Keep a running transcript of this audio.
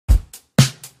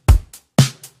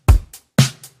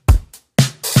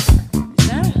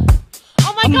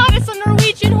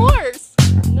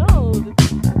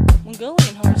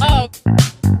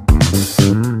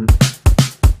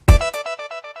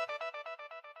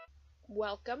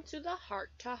Welcome to the Heart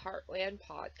to Heartland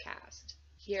podcast.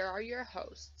 Here are your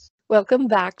hosts. Welcome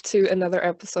back to another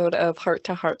episode of Heart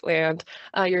to Heartland.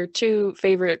 Your two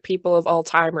favorite people of all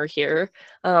time are here.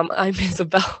 I'm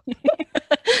Isabel.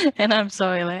 And I'm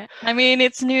sorry. I mean,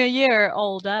 it's New Year,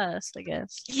 old us, I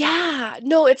guess. Yeah,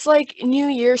 no, it's like New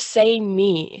Year, same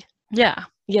me, Yeah.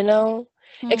 you know?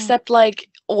 Hmm. Except like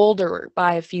older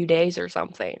by a few days or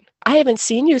something. I haven't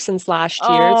seen you since last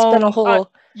year. It's been a whole.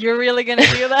 You're really gonna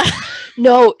do that?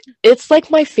 No, it's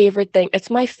like my favorite thing. It's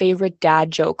my favorite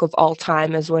dad joke of all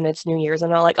time is when it's New Year's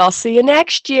and I'm like, I'll see you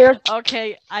next year.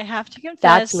 Okay, I have to confess.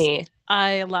 That's me.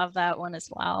 I love that one as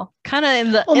well. Kind of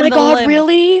in the. Oh in my the God, lame-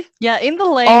 really? Yeah, in the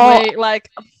lane Oh, way, like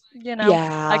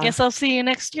yeah. I guess I'll see you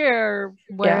next year or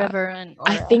wherever. And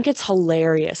I think it's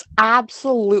hilarious.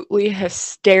 Absolutely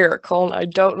hysterical. And I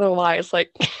don't know why. It's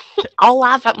like, I'll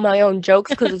laugh at my own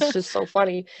jokes because it's just so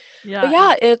funny. yeah, But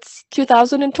yeah, it's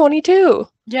 2022.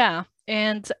 yeah.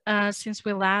 And since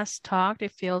we last talked,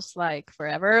 it feels like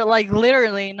forever. Like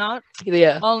literally, not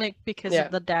Yeah. only because Yeah.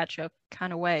 of the dad joke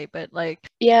kind of way, but like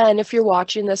Yeah, and if you're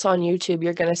watching this on YouTube,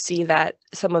 you're going to see that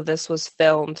some of this was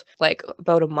filmed like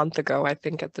about a month ago, I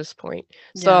think, at this point.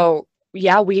 So,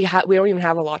 yeah, we don't even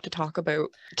have a lot to talk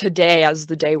about today as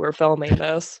the day we're filming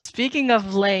this. Speaking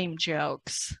of lame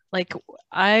jokes, like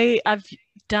I've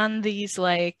done these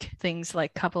like things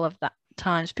like couple of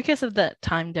times because of the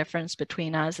time difference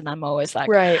between us, and I'm always like,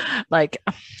 Right. like,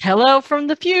 hello from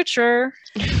the future.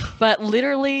 But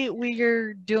literally, we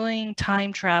are doing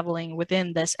time traveling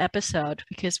within this episode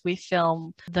because we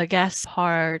filmed the guest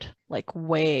part like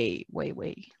way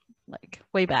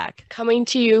back. Coming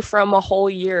to you from a whole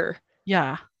year.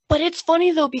 Yeah. But it's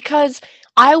funny though because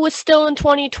I was still in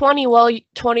 2020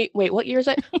 wait, what year is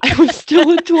it? I was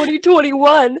still in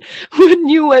 2021 when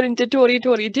you went into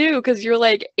 2022 because you're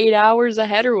like 8 hours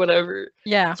ahead or whatever.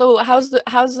 Yeah. So how's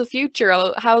the future?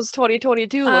 How's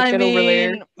 2022 looking over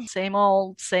there? Same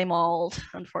old,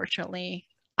 unfortunately.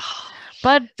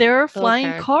 But there are flying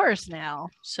Okay. cars now,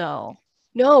 so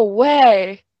No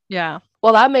way. yeah.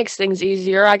 Well, that makes things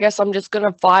easier. I guess I'm just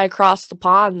gonna fly across the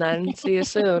pond then. See you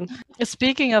soon.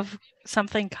 Speaking of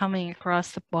something coming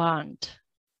across the pond,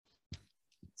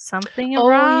 something Oh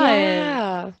arrived.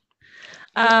 yeah.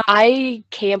 I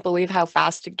can't believe how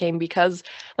fast it came because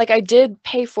like I did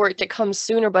pay for it to come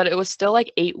sooner, but it was still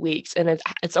like 8 weeks and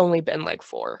it's only been like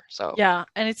 4. So Yeah,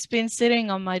 and it's been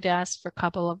sitting on my desk for a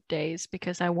couple of days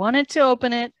because I wanted to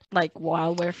open it like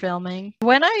while we're filming.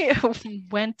 When I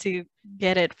went to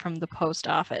get it from the post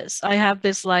office, I have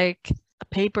this like a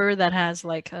paper that has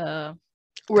like a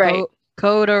right.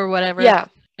 code or whatever. Yeah.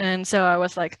 And so I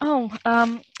was like, oh,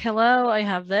 hello, I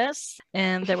have this.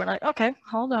 And they were like, okay,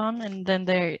 hold on. And then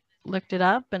they looked it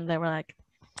up and they were like,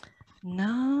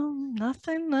 no,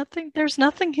 nothing. There's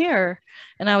nothing here.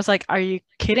 And I was like, are you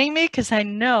kidding me? Because I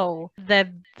know that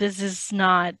this is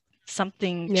not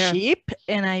something cheap.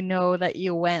 And I know that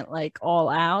you went like all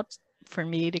out for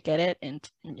me to get it in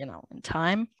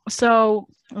time. So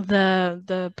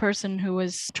the person who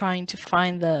was trying to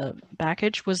find the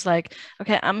package was like,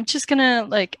 okay, I'm just gonna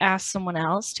like ask someone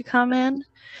else to come in.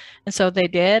 And so they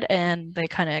did, and they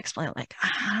kind of explained like,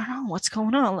 I don't know what's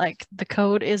going on, like the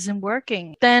code isn't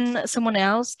working. Then someone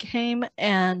else came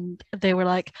and they were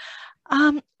like,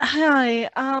 hi,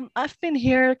 I've been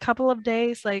here a couple of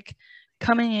days, like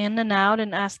coming in and out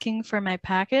and asking for my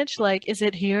package, like, is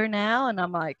it here now? And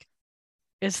I'm like,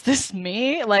 is this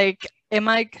me? Like, am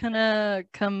I gonna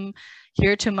come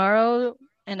here tomorrow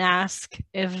and ask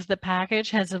if the package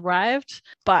has arrived?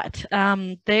 But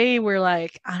they were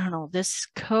like, I don't know, this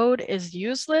code is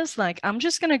useless. Like, I'm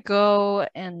just gonna go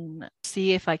and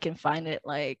see if I can find it,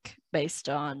 like, based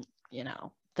on,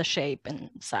 the shape and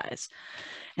size.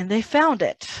 And they found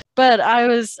it. But I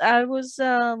was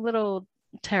a little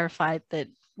terrified that,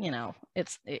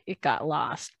 it got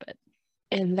lost, but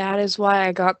And that is why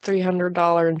I got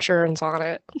 $300 insurance on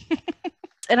it.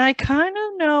 And I kind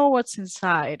of know what's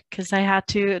inside because I had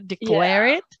to declare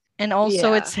it. And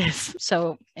also it says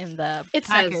so in the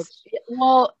package. Says,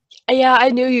 well, yeah, I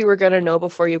knew you were going to know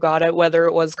before you got it, whether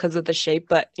it was because of the shape,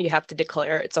 but you have to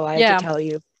declare it. So I had to tell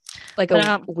you like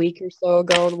a week or so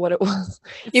ago what it was.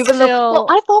 Even though, well,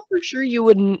 I thought for sure you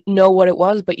would know what it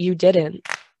was, but you didn't.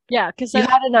 Yeah, because you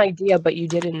had an idea, but you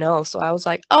didn't know. So I was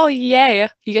like, oh, yeah,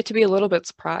 you get to be a little bit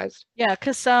surprised. Yeah,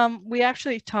 because we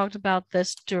actually talked about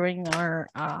this during our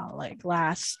like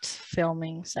last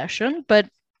filming session, but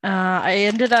I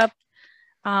ended up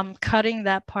cutting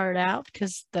that part out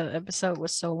because the episode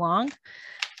was so long.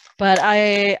 But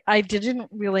I didn't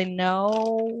really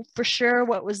know for sure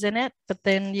what was in it. But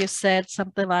then you said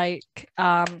something like,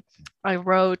 I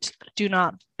wrote "do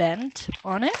not bend"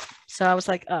 on it. So I was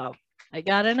like, oh, I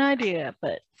got an idea.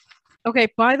 But okay,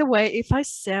 by the way, if I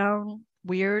sound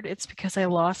weird, it's because I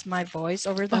lost my voice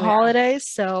over the holidays.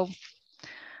 So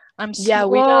I'm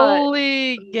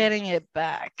slowly getting it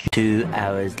back. 2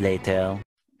 hours later.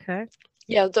 Okay.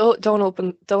 Yeah, don't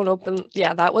open.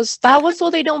 Yeah, that was so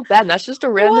they don't bend. That's just a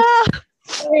random. Wow.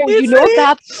 You know what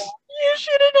that's from? You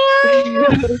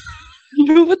shouldn't have. You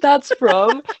know what that's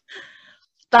from?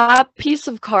 That piece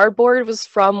of cardboard was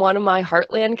from one of my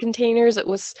Heartland containers. It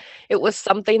was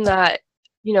something that,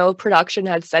 you know, production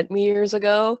had sent me years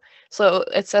ago. So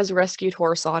it says rescued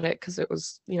horse on it because it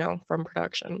was, you know, from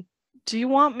production. Do you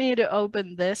want me to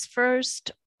open this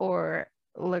first or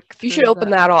look through? You should open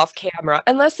that off camera.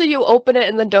 Unless you open it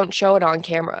and then don't show it on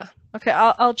camera. Okay,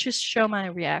 I'll just show my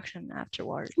reaction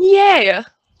afterward. Yeah.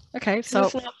 Okay, so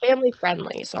it's not family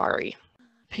friendly, sorry.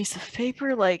 Piece of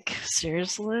paper, like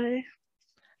seriously?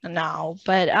 No,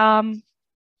 but oh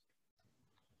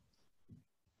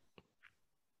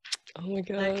my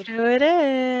god. Look who it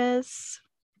is.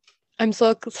 I'm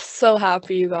so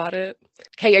happy you got it.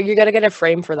 Okay, are you gonna get a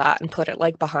frame for that and put it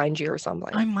like behind you or something?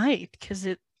 I might, because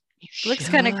it looks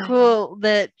kind of cool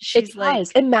that she's like.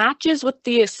 It matches with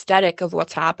the aesthetic of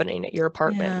what's happening at your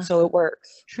apartment, so it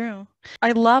works. True.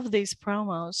 I love these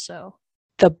promos, so.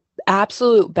 The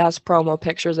absolute best promo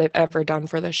pictures they've ever done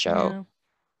for this show. Yeah.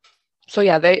 So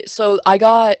yeah, I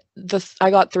got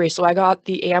 3. So I got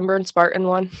the Amber and Spartan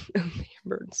one.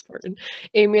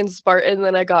 Amy and Spartan,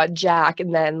 then I got Jack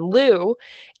and then Lou.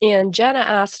 And Jenna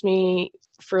asked me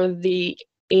for the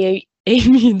Amy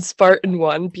and Spartan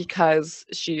one because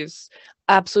she's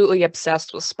absolutely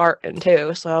obsessed with Spartan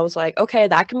too. So I was like, okay,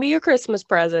 that can be your Christmas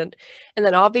present. And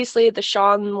then obviously the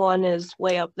Sean one is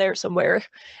way up there somewhere.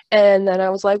 And then I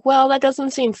was like, well, that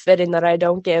doesn't seem fitting that I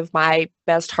don't give my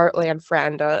best Heartland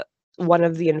friend one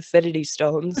of the Infinity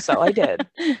Stones, so I did.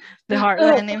 The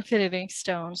Heartland Infinity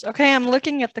Stones. Okay, I'm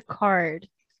looking at the card.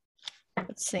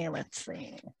 Let's see.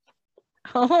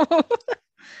 Oh,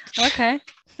 okay.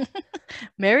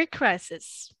 Merry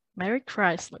Crisis. Merry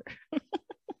Chrysler.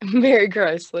 Merry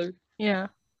Chrysler. Yeah.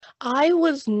 I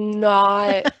was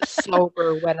not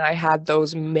sober when I had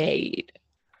those made.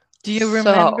 Do you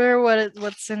remember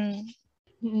what's in?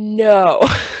 No.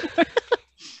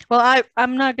 Well,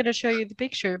 I'm not going to show you the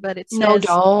picture, but it says...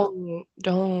 No,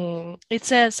 don't. It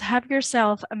says, have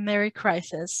yourself a Merry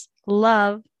Crisis.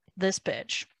 Love this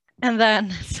bitch. And then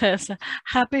it says,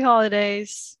 happy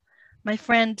holidays, my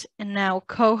friend and now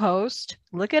co-host.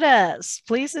 Look at us.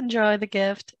 Please enjoy the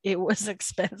gift. It was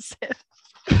expensive.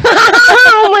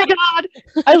 Oh my god.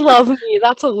 I love me.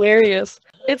 That's hilarious.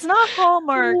 It's not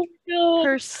Hallmark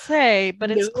per se, but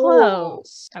it's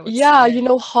close. Yeah, say. You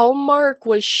know, Hallmark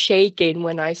was shaking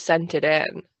when I sent it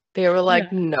in. They were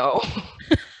like, no.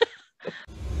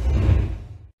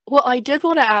 Well, I did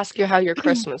want to ask you how your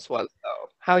Christmas was, though.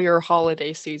 How your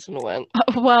holiday season went.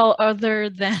 Well,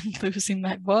 other than losing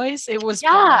my voice, it was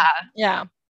fun. Yeah.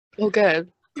 Oh,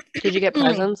 good. Did you get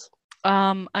presents?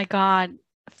 I got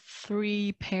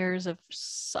 3 pairs of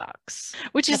socks,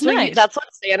 which is nice. That's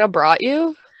what Santa brought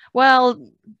you? Well,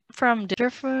 from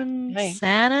different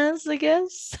Santas, I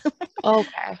guess.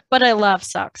 Okay. But I love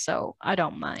socks, so I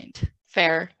don't mind.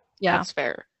 Fair. Yeah. That's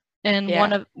fair. And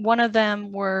one of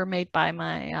them were made by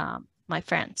my my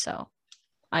friend, so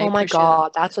I oh my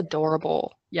god, that's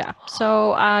adorable. Yeah.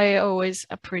 So I always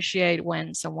appreciate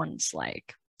when someone's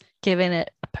like giving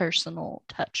it a personal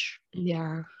touch.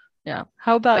 Yeah. Yeah.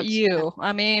 How about you?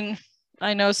 I mean,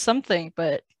 I know something,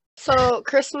 but so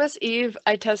Christmas Eve,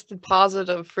 I tested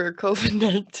positive for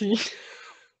COVID-19.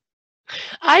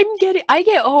 I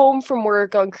get home from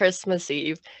work on Christmas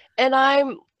Eve, and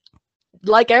I'm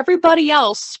like everybody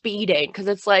else speeding because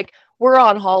it's like we're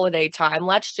on holiday time.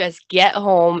 Let's just get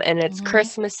home, and it's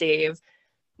Christmas Eve.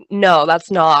 No, that's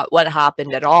not what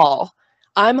happened at all.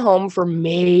 I'm home for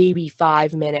maybe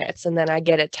 5 minutes, and then I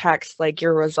get a text like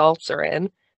your results are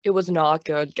in. It was not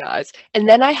good, guys. And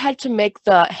then I had to make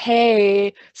the,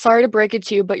 hey, sorry to break it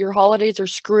to you, but your holidays are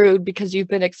screwed because you've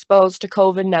been exposed to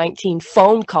COVID-19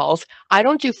 phone calls. I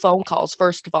don't do phone calls,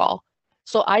 first of all.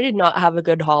 So I did not have a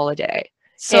good holiday.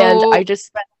 And I just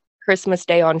spent Christmas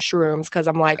Day on shrooms because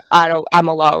I'm like, I'm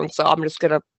alone, so I'm just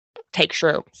going to take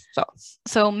shrooms.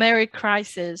 So Merry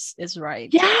Crisis is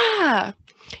right. Yeah.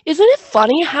 Isn't it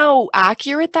funny how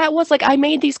accurate that was? Like, I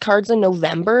made these cards in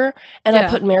November, and I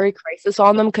put Merry Crisis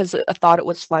on them because I thought it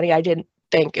was funny. I didn't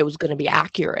think it was going to be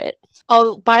accurate.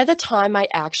 Oh, by the time I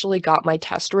actually got my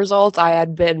test results, I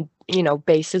had been,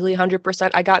 basically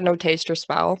 100%. I got no taste or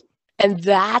smell. And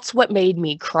that's what made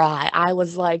me cry. I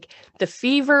was like, the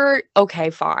fever, okay,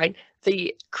 fine.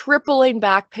 The crippling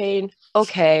back pain,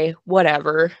 okay,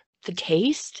 whatever. The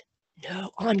taste?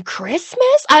 No. On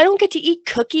Christmas? I don't get to eat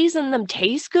cookies and them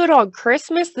taste good on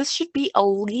Christmas? This should be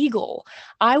illegal.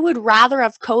 I would rather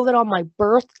have COVID on my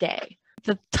birthday.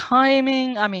 The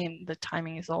timing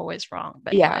is always wrong.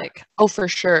 But yeah. Oh, for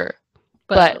sure.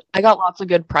 But I got lots of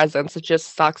good presents. It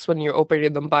just sucks when you're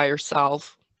opening them by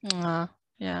yourself.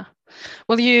 Yeah.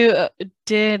 Well, you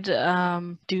did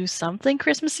do something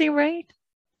Christmassy, right?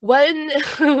 When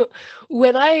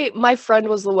my friend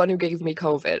was the one who gave me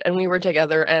COVID and we were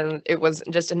together and it was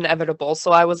just inevitable.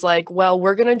 So I was like, well,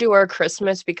 we're going to do our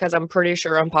Christmas because I'm pretty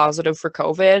sure I'm positive for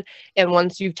COVID. And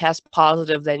once you test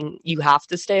positive, then you have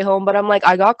to stay home. But I'm like,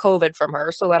 I got COVID from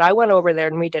her. So that I went over there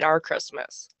and we did our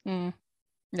Christmas.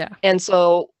 Yeah. And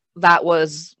so that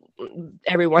was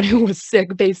everyone who was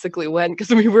sick basically went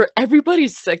because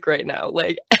everybody's sick right now,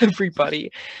 like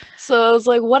everybody. So I was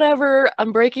like, whatever,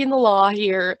 I'm breaking the law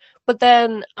here. But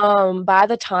then by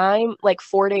the time, like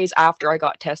 4 days after I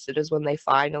got tested is when they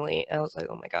finally, I was like,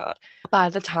 oh my God. By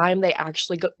the time they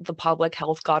actually the public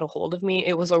health got a hold of me,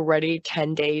 it was already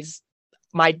 10 days.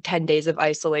 My 10 days of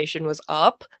isolation was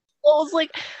up. I was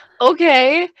like,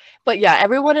 okay. But yeah,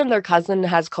 everyone and their cousin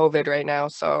has COVID right now,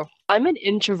 so I'm an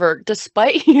introvert.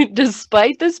 Despite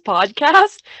this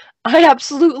podcast, I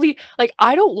absolutely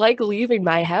I don't like leaving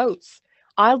my house.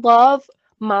 I love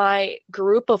my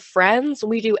group of friends.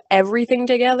 We do everything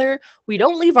together. We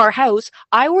don't leave our house.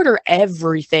 I order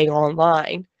everything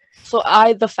online. So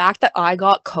the fact that I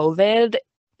got COVID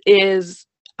is,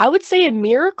 I would say, a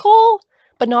miracle,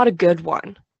 but not a good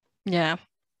one. Yeah.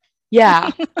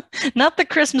 Yeah. Not the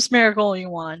Christmas miracle you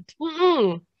want.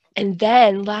 Mm-mm. And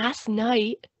then last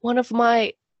night, one of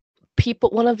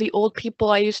the old people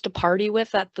I used to party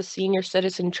with at the senior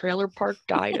citizen trailer park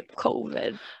died of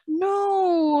COVID.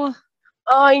 No.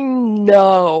 I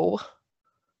know.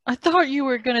 I thought you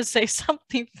were going to say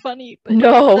something funny, but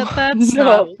that's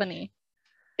not funny.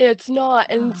 It's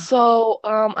not. And so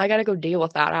I got to go deal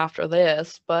with that after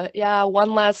this. But yeah,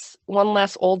 one less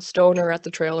old stoner at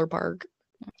the trailer park.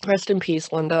 Rest in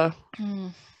peace, Linda.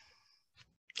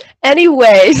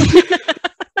 Anyways,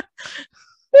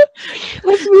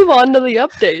 let's move on to the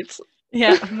updates.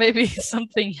 Yeah, maybe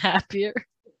something happier.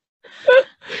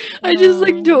 I just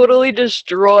totally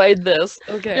destroyed this.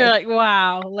 Okay. You're like,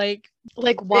 wow. Like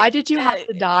why did you have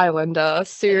to die, Linda?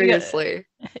 Seriously.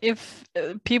 If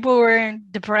people were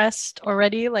depressed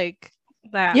already, like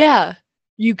that. Yeah.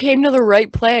 You came to the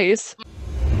right place.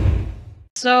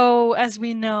 So, as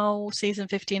we know, season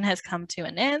 15 has come to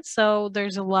an end, so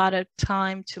there's a lot of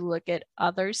time to look at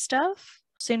other stuff.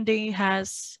 Cindy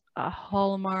has a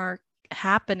Hallmark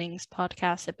Happenings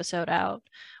podcast episode out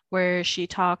where she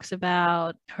talks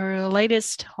about her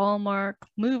latest Hallmark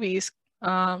movies,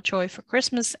 Joy for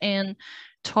Christmas and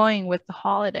Toying with the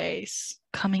Holidays.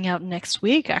 Coming out next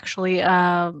week, actually,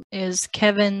 is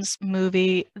Kevin's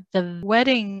movie, The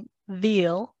Wedding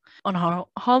Veil, on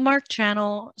Hallmark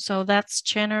Channel, so that's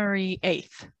January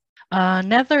 8th.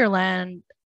 Netherlands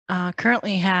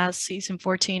currently has season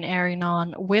 14 airing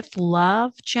on With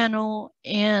Love channel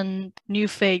and New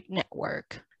Fate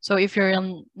Network. So if you're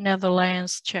in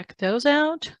Netherlands, check those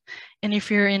out. And if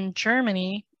you're in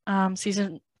Germany,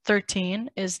 season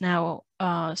 13 is now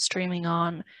streaming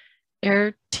on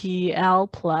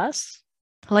RTL Plus.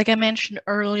 Like I mentioned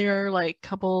earlier, like a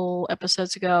couple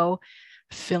episodes ago,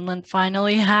 Finland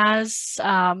finally has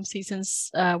seasons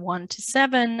 1 to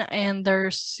 7, and they're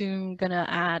soon gonna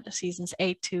add seasons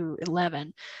 8 to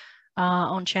 11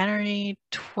 on January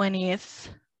 20th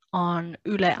on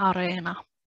Yle Areena.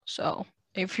 So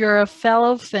if you're a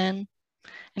fellow Finn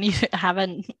and you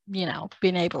haven't,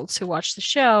 been able to watch the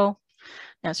show,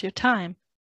 now's your time.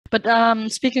 But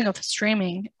speaking of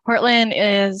streaming, Portland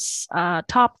is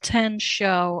top 10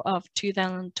 show of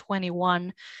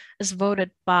 2021 as voted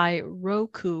by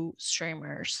Roku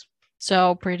streamers.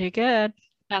 So pretty good.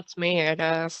 That's me, I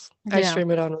guess. Yeah. I stream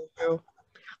it on Roku.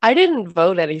 I didn't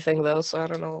vote anything though, so I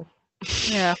don't know.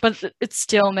 Yeah, but it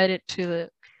still made it to the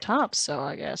top, so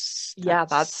I guess. Yeah,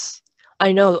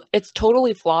 I know. It's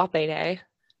totally flopping, eh?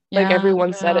 Like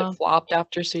everyone said it flopped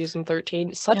after season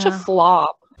 13. Such a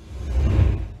flop.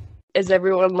 Is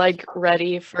everyone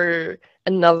ready for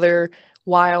another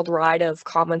wild ride of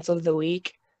comments of the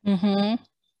week? Mm-hmm.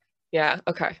 Yeah,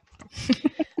 okay.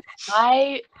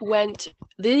 I went,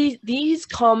 these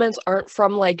comments aren't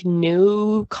from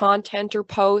new content or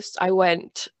posts. I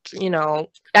went,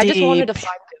 I just wanted to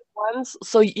find good ones.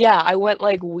 So yeah, I went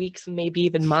weeks, maybe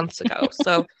even months ago.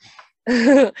 So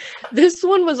This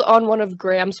one was on one of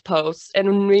Graham's posts,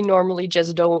 and we normally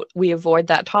just we avoid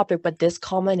that topic, but this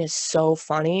comment is so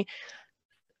funny.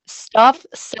 Stuff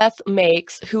Seth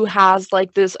makes, who has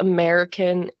like this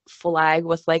American flag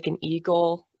with like an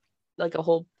eagle, like a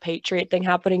whole patriot thing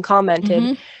happening,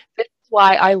 commented, "This is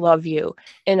why I love you,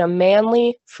 in a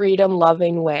manly,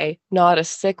 freedom-loving way, not a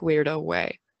sick weirdo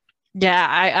way."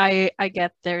 Yeah, I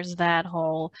get there's that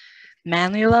whole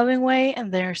manly loving way,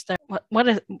 and there's the what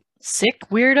is sick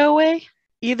weirdo way.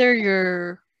 Either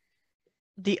you're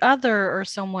the other or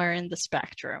somewhere in the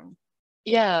spectrum.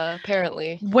 Yeah,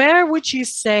 apparently. Where would you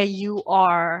say you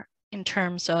are in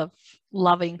terms of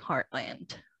loving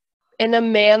Heartland? In a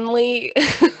manly,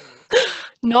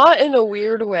 not in a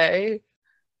weird way.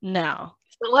 No.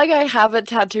 It's not like I have it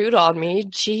tattooed on me.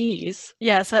 Jeez.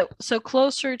 Yeah, so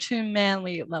closer to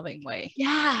manly loving way.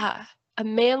 Yeah, a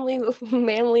manly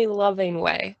loving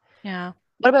way. Yeah.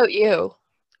 What about you?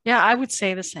 Yeah, I would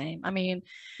say the same. I mean,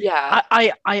 yeah,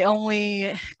 I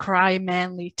only cry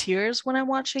manly tears when I'm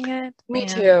watching it. Me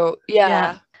too.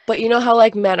 Yeah. But you know how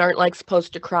like men aren't like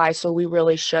supposed to cry, so we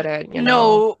really shouldn't, you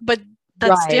know? No, but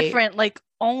that's different. Like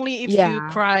only if you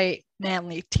cry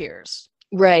manly tears.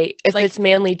 Right. If like, it's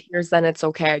manly tears, then it's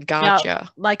okay. Gotcha. Yeah,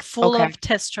 like full of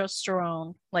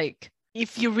testosterone. Like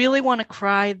if you really want to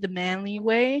cry the manly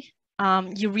way,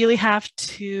 you really have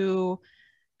to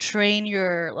train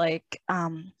your like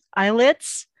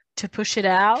eyelids to push it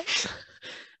out.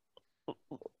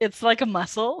 It's like a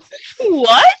muscle.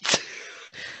 What?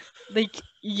 Like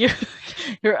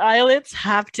your eyelids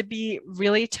have to be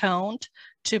really toned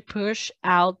to push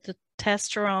out the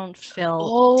testosterone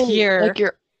filled tear. Like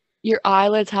your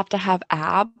eyelids have to have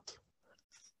abs.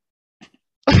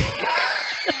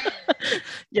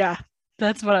 Yeah,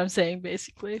 that's what I'm saying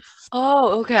basically.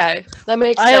 Oh, okay. That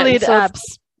makes eyelid sense.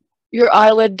 abs. Your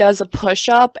eyelid does a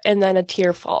push-up and then a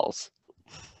tear falls.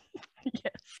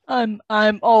 Yes. I'm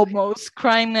almost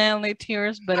crying manly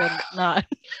tears, but I'm not.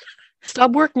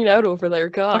 Stop working out over there,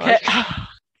 God. Okay.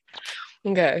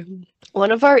 Okay.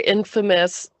 One of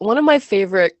my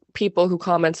favorite people who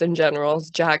comments in general is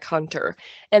Jack Hunter.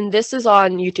 And this is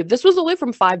on YouTube. This was only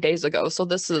from 5 days ago, so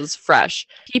this is fresh.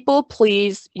 "People,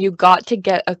 please, you got to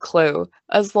get a clue.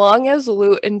 As long as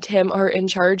Lou and Tim are in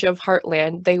charge of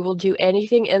Heartland, they will do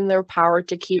anything in their power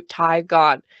to keep Ty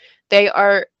gone. They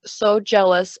are so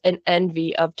jealous and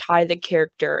envy of Ty the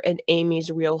character and Amy's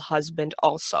real husband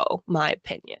also, my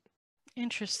opinion."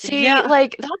 Interesting. See,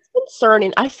 like, that's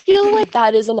concerning. I feel like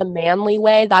that isn't a manly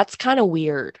way. That's kind of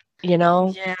weird, you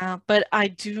know? Yeah, but I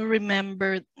do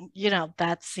remember,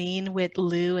 that scene with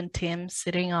Lou and Tim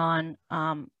sitting on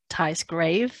Ty's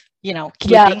grave,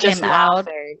 keeping him out.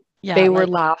 Yeah, they were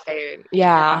laughing.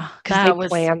 Yeah, because they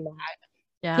planned that.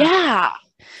 Yeah. Yeah.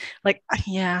 Like,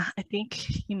 yeah, I think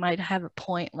he might have a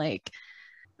point. Like,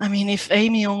 I mean, if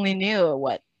Amy only knew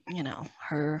what,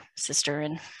 her sister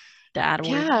and dad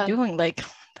were doing, like,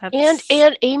 that's...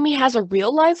 And Amy has a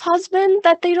real life husband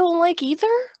that they don't like either.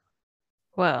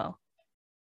 Well,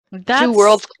 that's... Two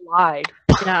worlds collide.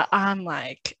 Yeah, I'm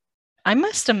like, I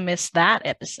must have missed that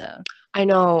episode. I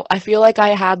know. I feel like I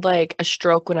had like a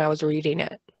stroke when I was reading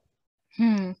it.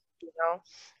 You know?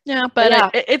 Yeah,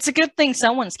 but it's a good thing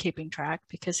someone's keeping track,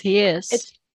 because he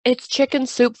is. It's chicken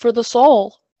soup for the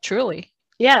soul. Truly.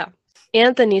 Yeah.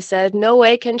 Anthony said, "No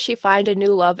way can she find a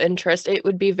new love interest. It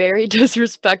would be very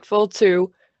disrespectful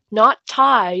to not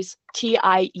Ty's,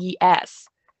 T-I-E-S,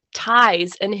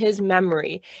 Ty's in his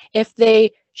memory. If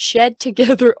they shed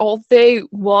together all they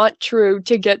want true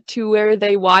to get to where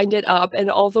they wind it up, and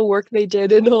all the work they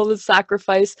did and all the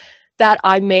sacrifice that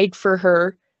I made for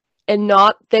her, and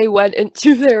not they went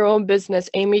into their own business.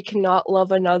 Amy cannot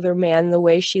love another man the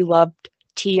way she loved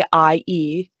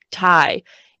T-I-E, Ty,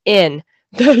 in.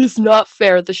 That is not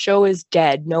fair. The show is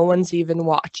dead. No one's even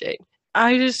watching."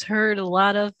 I just heard a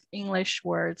lot of English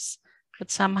words, but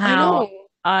somehow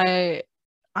I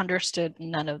understood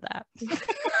none of that.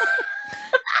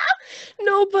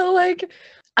 No, but like,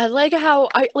 I like how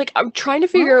I'm trying to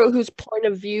figure out whose point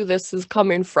of view this is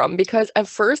coming from, because at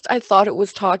first I thought it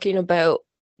was talking about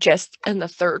just in the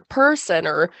third person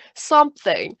or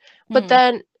something, but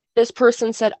then this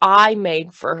person said, "I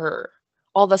made for her.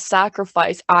 All the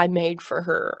sacrifice I made for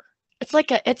her."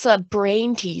 It's a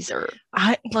brain teaser.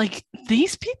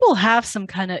 These people have some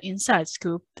kind of inside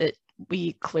scoop that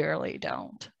we clearly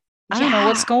don't. I don't know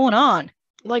what's going on.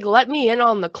 Like, let me in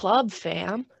on the club,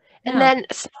 fam. And then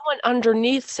someone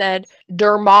underneath said,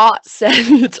 Dermot said,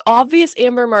 "It's obvious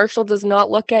Amber Marshall does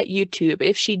not look at YouTube.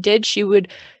 If she did, she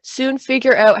would soon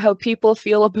figure out how people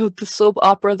feel about the soap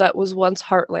opera that was once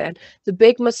Heartland. The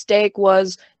big mistake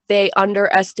was they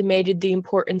underestimated the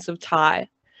importance of Ty."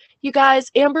 You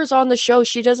guys, Amber's on the show.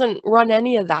 She doesn't run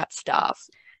any of that stuff.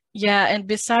 Yeah, and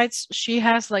besides, she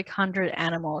has like 100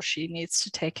 animals she needs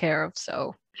to take care of,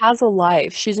 so. Has a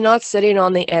life. She's not sitting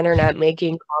on the internet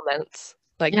making comments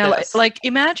like this. Like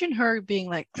imagine her being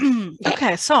like,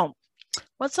 okay, so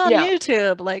what's on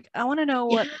YouTube? Like, I want to know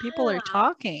what people are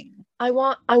talking. I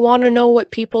want to know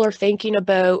what people are thinking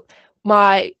about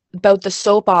the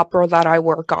soap opera that I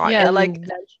work on. Yeah, and like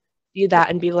then do that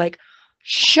and be like,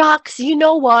 shucks, you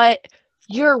know what?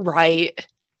 You're right.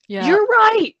 Yeah. You're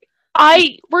right.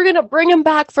 We're gonna bring him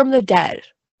back from the dead.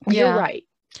 You're right.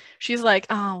 She's like,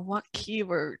 oh, what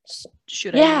keywords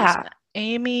should I use?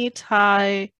 Amy,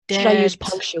 Ty, dead. Should I use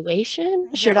punctuation?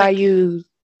 Should I use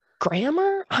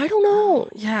grammar? I don't know.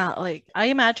 Yeah, like I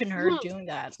imagine her doing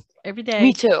that every day.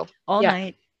 Me too. All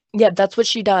night. Yeah, that's what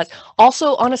she does.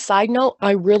 Also, on a side note,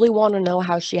 I really want to know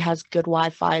how she has good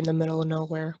Wi-Fi in the middle of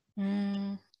nowhere.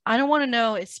 I don't want to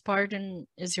know if Spartan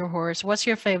is your horse. What's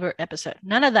your favorite episode?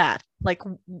 None of that. Like,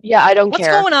 yeah, I don't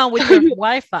care. What's going on with your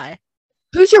Wi-Fi?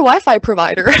 Who's your Wi-Fi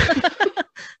provider?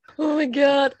 Oh my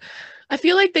god. I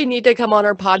feel like they need to come on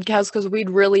our podcast because we'd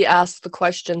really ask the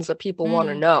questions that people want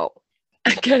to know.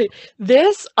 Okay,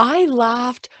 I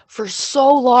laughed for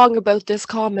so long about this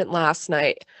comment last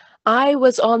night. I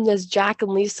was on this Jack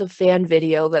and Lisa fan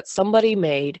video that somebody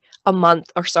made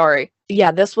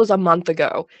this was a month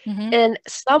ago. And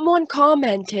someone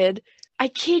commented, I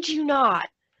kid you not,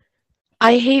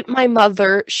 I hate my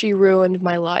mother, she ruined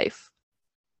my life.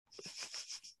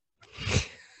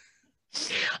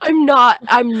 I'm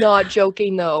not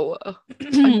joking though.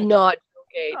 I'm not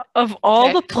joking. Of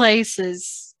all the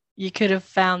places you could have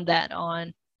found that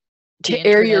on to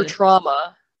air your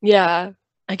trauma. Yeah.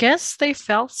 I guess they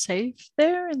felt safe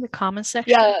there in the comment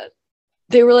section. Yeah.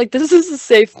 They were like, this is a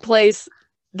safe place.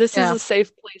 This is a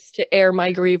safe place to air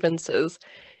my grievances.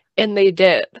 And they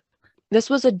did. This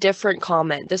was a different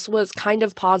comment. This was kind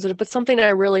of positive, but something I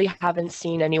really haven't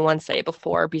seen anyone say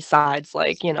before besides,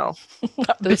 like, you know.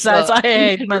 Besides, I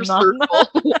hate my mom.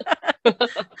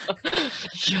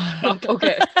 Shut up.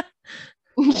 Okay.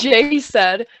 Jay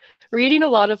said, reading a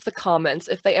lot of the comments,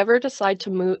 if they ever decide to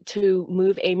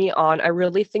move Amy on, I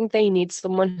really think they need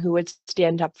someone who would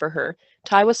stand up for her.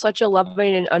 Ty was such a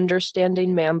loving and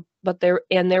understanding man, but there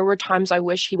were times I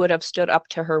wish he would have stood up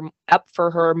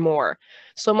for her more.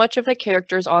 So much of the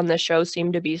characters on the show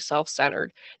seem to be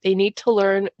self-centered. They need to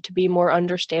learn to be more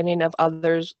understanding of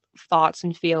others' thoughts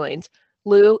and feelings.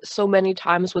 Lou, so many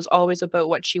times, was always about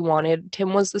what she wanted.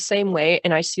 Tim was the same way,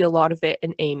 and I see a lot of it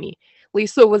in Amy.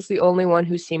 Lisa was the only one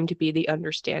who seemed to be the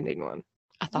understanding one.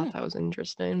 I thought that was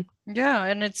interesting. Yeah,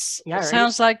 and it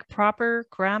sounds like proper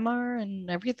grammar and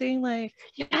everything. Like,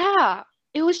 yeah,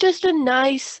 it was just a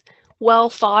nice, well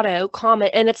thought out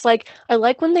comment. And it's like, I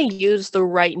like when they use the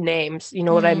right names, you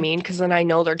know what I mean? Because then I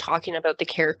know they're talking about the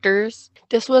characters.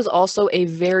 This was also a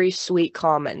very sweet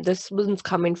comment. This one's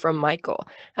coming from Michael.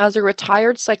 As a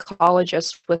retired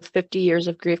psychologist with 50 years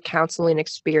of grief counseling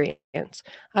experience,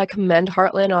 I commend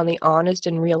Heartland on the honest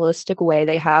and realistic way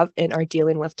they have and are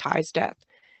dealing with Ty's death.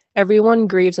 Everyone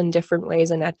grieves in different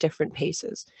ways and at different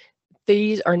paces.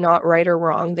 These are not right or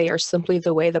wrong. They are simply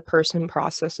the way the person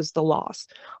processes the loss.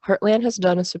 Heartland has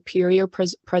done a superior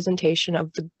presentation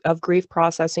of grief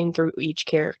processing through each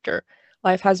character.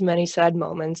 Life has many sad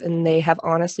moments, and they have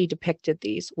honestly depicted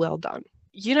these. Well done.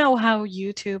 You know how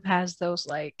YouTube has those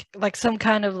like some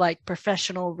kind of like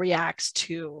professional reacts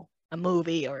to a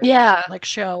movie or like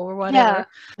show or whatever. Yeah.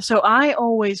 So I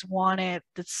always wanted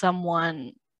that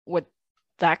someone with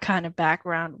that kind of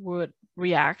background would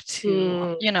react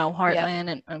to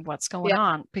Heartland and what's going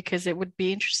on, because it would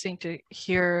be interesting to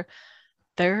hear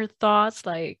their thoughts,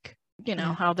 like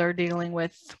how they're dealing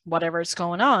with whatever's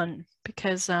going on,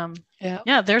 because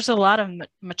there's a lot of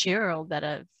material that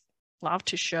I'd love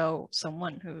to show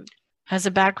someone who has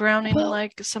a background in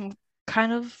like some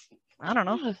kind of, I don't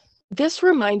know. This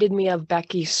reminded me of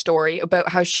Becky's story about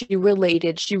how she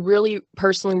really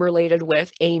personally related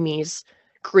with Amy's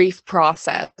grief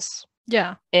process.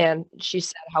 Yeah. And she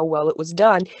said how well it was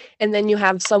done. And then you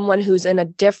have someone who's in a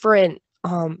different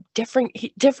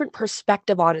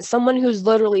perspective on it. Someone who's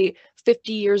literally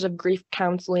 50 years of grief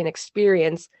counseling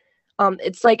experience.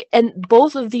 It's like, and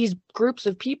both of these groups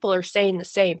of people are saying the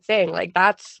same thing. Like,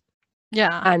 that's,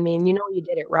 I mean, you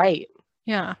did it right.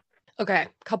 Yeah. Okay,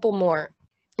 couple more.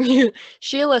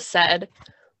 Sheila said,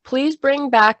 please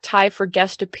bring back Ty for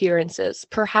guest appearances,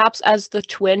 perhaps as the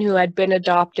twin who had been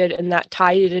adopted and that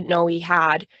Ty didn't know he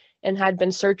had, and had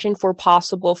been searching for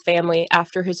possible family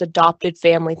after his adopted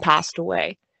family passed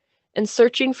away. In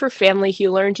searching for family, he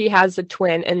learned he has a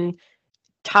twin, and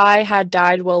Ty had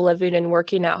died while living and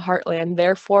working at Heartland.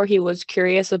 Therefore, he was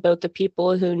curious about the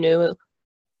people he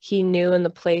knew in the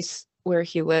place where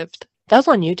he lived. That was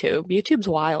on YouTube. YouTube's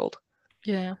wild.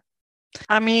 Yeah.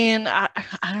 I mean, I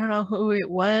don't know who it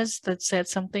was that said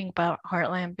something about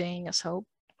Heartland being a soap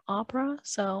opera.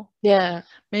 So yeah,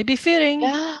 maybe fitting.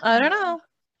 Yeah. I don't know.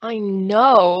 I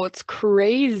know, it's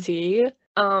crazy.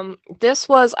 I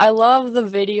love the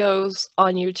videos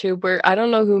on YouTube where I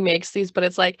don't know who makes these, but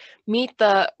it's like meet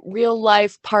the real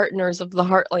life partners of the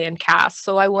Heartland cast.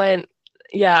 So I went,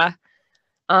 yeah.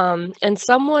 And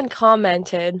someone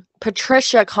commented,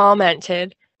 Patricia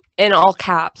commented in all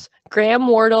caps, Graham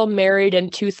Wardle married in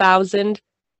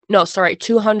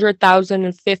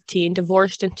 200,015,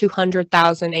 divorced in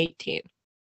 200,018.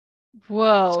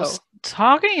 Whoa, so,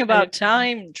 talking about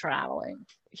time traveling.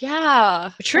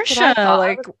 Yeah. Patricia,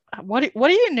 like, what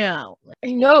do you know?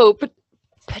 I know, but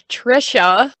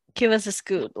Patricia. Give us a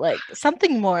scoop, like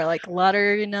something more, like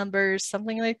lottery numbers,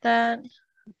 something like that.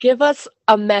 Give us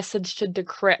a message to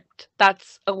decrypt.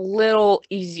 That's a little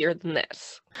easier than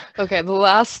this. Okay, the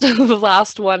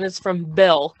last one is from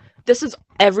Bill. This is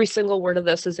every single word of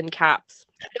this is in caps.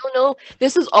 I don't know.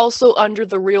 This is also under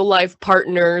the real life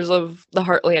partners of the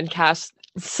Heartland cast.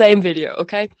 Same video,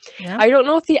 okay? Yeah. I don't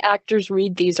know if the actors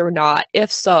read these or not.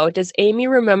 If so, does Amy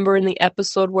remember in the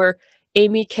episode where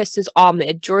Amy kisses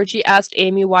Ahmed, Georgie asked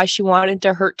Amy why she wanted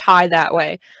to hurt Ty that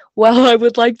way? Well, I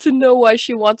would like to know why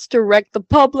she wants to wreck the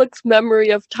public's memory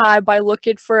of Ty by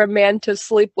looking for a man to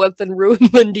sleep with and ruin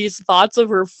Lindy's thoughts of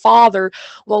her father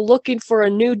while looking for a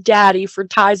new daddy for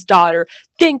Ty's daughter.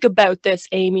 Think about this,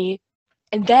 Amy.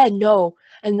 And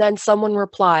then someone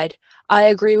replied, I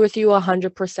agree with you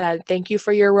 100%. Thank you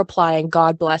for your reply and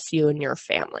God bless you and your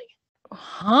family.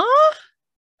 Huh?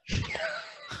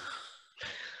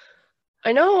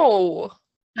 I know.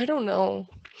 I don't know.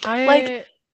 I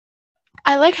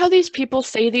like how these people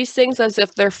say these things as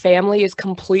if their family is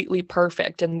completely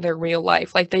perfect in their real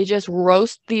life. Like, they just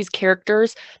roast these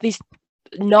characters, these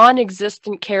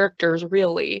non-existent characters,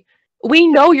 really. We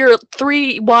know your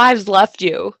 3 wives left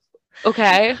you,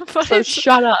 okay? So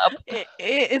shut up.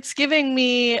 It's giving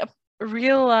me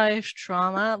real life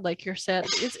trauma, like you said.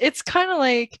 It's kind of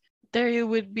like there you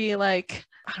would be like,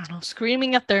 I don't know,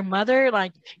 screaming at their mother,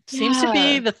 like, seems to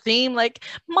be the theme, like,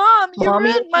 Mom, you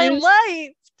ruined my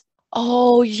life.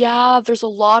 Oh, yeah, there's a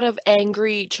lot of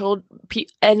angry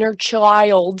inner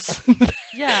childs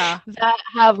yeah, that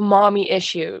have mommy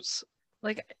issues.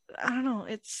 Like, I don't know,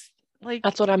 it's like...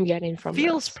 That's what I'm getting from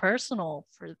feels this. personal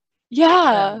for...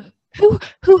 Yeah. Who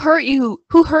hurt you?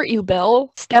 Who hurt you,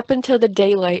 Bill? Step into the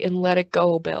daylight and let it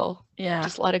go, Bill. Yeah.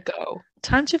 Just let it go.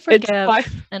 Time to forgive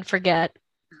and forget.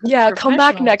 Yeah, come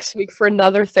back next week for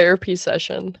another therapy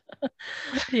session.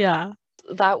 Yeah.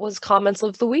 That was comments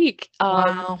of the week.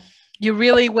 Wow. You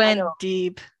really went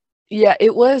deep. Yeah,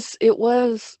 it was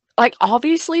like,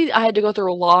 obviously I had to go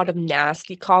through a lot of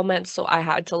nasty comments, so I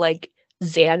had to like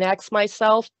Xanax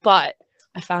myself, but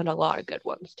I found a lot of good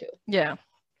ones too. Yeah.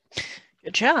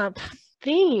 Good job.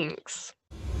 Thanks.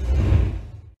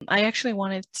 I actually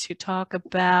wanted to talk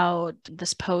about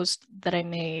this post that I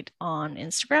made on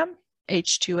Instagram,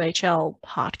 H2HL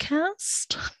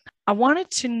podcast. I wanted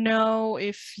to know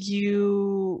if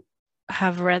you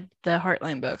have read the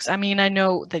Heartland books. I mean, I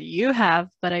know that you have,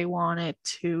 but I wanted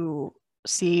to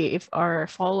see if our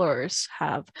followers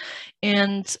have.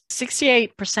 And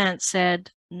 68% said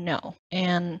no,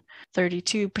 and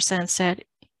 32% said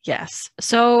yes.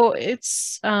 So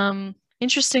it's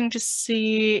interesting to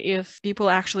see if people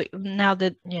actually, now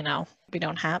that, you know, we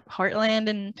don't have Heartland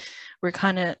and we're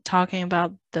kind of talking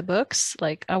about the books,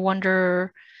 like, I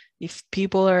wonder if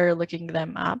people are looking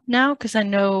them up now, because I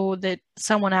know that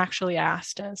someone actually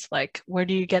asked us, like, where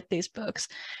do you get these books?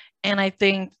 And I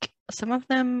think some of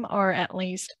them are at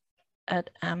least at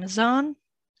Amazon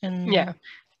and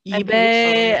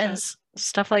eBay and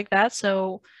stuff like that.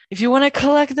 So if you want to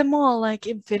collect them all, like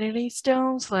Infinity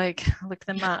Stones, like, look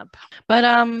them up. But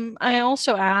I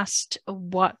also asked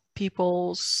what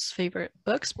people's favorite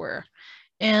books were.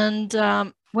 And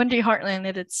Wendy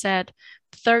Heartland had said,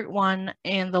 third one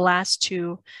and the last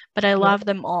 2, but I love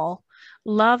them all.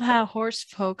 Love how horse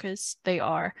focused they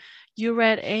are. You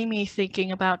read Amy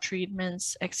thinking about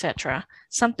treatments, etc.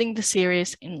 Something the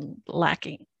series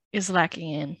is lacking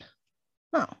in.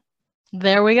 Oh,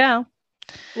 there we go.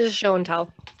 This is show and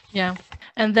tell. Yeah.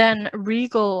 And then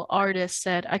Regal Artist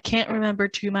said, I can't remember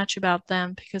too much about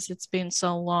them because it's been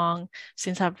so long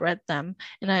since I've read them.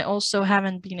 And I also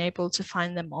haven't been able to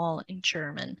find them all in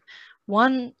German.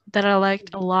 One that I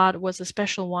liked a lot was a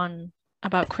special one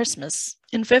about Christmas.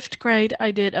 In 5th grade, I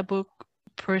did a book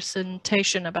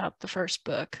presentation about the first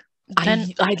book.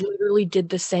 I literally did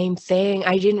the same thing.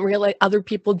 I didn't realize other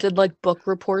people did like book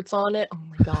reports on it. Oh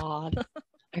my god.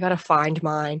 I gotta find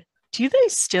mine. Do they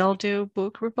still do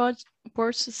book reports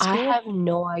at school? I have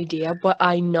no idea, but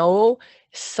I know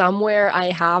somewhere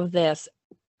I have this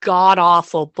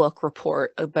god-awful book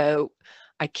report about,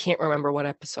 I can't remember what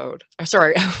episode.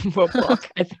 Sorry, what book.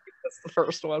 I think that's the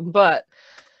first one, but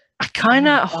I kind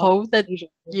of hope that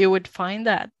you would find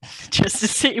that just to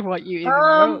see what you even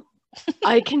wrote.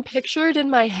 I can picture it in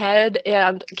my head,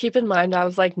 and keep in mind I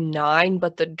was like 9,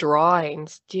 but the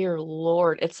drawings, dear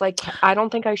lord, it's like I don't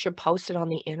think I should post it on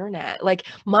the internet. Like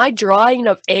my drawing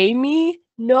of Amy,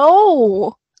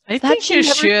 no. I think you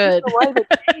should.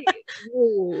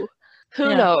 Who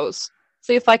knows?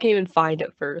 See if I can even find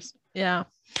it first. Yeah.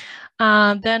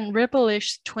 Then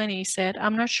Ripplish20 said,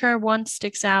 I'm not sure one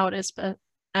sticks out as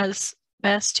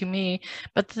best to me,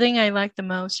 but the thing I like the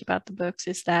most about the books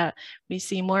is that we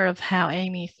see more of how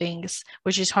Amy thinks,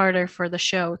 which is harder for the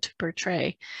show to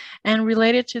portray. And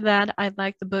related to that, I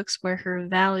like the books where her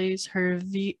values, her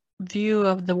view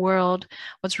of the world,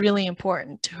 what's really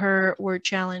important to her, were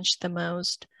challenged the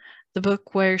most. The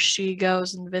book where she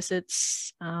goes and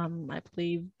visits, I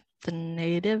believe the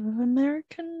Native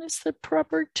American is the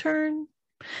proper term,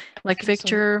 like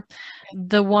Victor,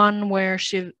 the one where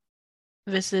she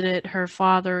visited her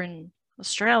father in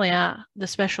Australia, the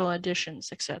special editions,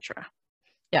 etc.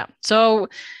 Yeah, so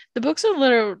the book's a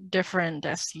little different,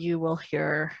 as you will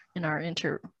hear in our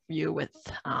interview with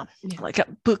like a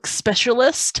book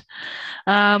specialist.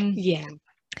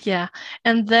 Yeah,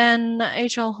 and then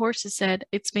HL Horses said,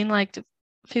 it's been like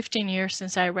 15 years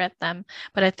since I read them,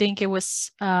 but I think it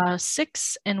was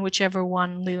 6 and whichever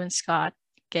one Lou and Scott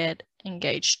get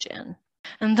engaged in.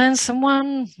 And then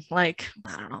someone like,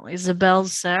 I don't know, Isabel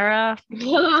Sarah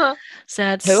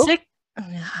said Who? 6, I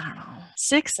don't know,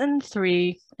 6 and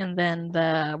 3, and then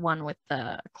the one with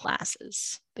the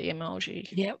glasses, the emoji.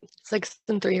 Yep, 6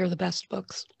 and 3 are the best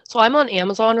books. So I'm on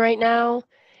Amazon right now,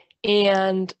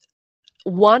 and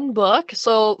one book,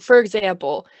 so for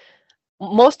example,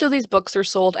 most of these books are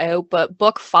sold out, but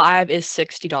book 5 is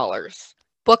 $60.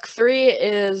 Book 3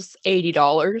 is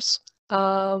 $80.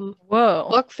 Whoa.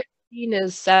 Book 15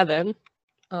 is $7.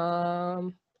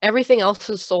 Everything else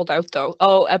is sold out though.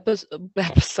 Oh,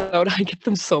 episode, I get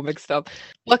them so mixed up.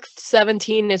 Book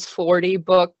 17 is $40,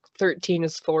 book 13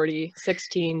 is $40,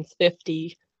 16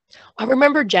 $50. I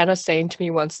remember Jenna saying to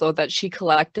me once though that she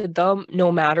collected them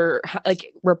no matter how,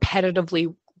 like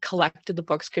repetitively collected the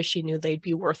books because she knew they'd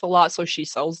be worth a lot, so she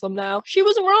sells them now. She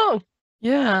wasn't wrong.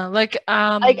 Yeah, like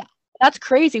that's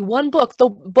crazy. One book, the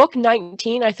book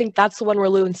 19, I think that's the one where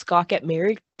Lou and Scott get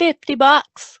married. $50.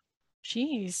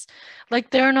 Jeez, like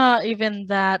they're not even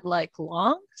that like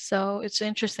long, so it's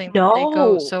interesting that they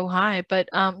go so high. But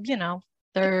you know,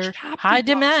 they're high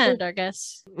demand, I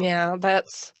guess. Yeah,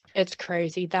 it's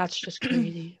crazy. That's just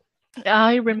crazy.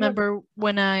 I remember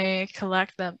when I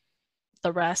collect them,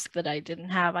 the rest that I didn't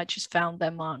have, I just found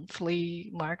them on flea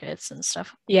markets and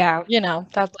stuff. Yeah, you know,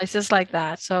 places like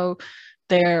that. So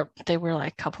they were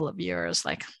like a couple of years,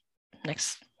 like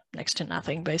next to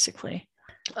nothing, basically.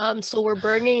 So we're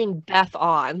bringing Beth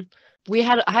on. I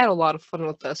had a lot of fun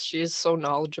with this. She is so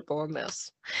knowledgeable on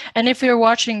this. And if you're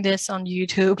watching this on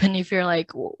YouTube and if you're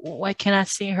like, why can't I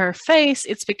see her face?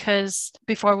 It's because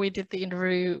before we did the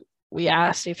interview, we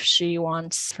asked if she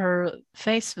wants her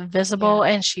face visible,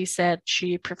 and she said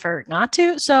she preferred not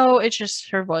to. So it's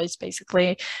just her voice,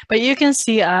 basically. But you can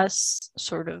see us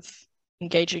sort of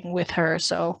engaging with her,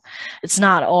 so it's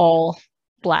not all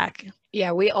black.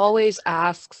 Yeah, we always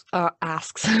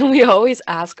we always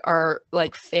ask our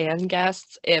like fan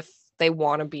guests if they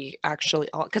want to be actually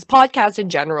on, because podcasts in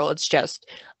general, it's just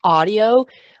audio,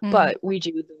 but we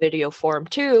do the video form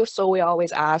too. So we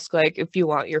always ask like if you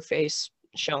want your face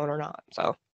shown or not.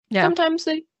 So sometimes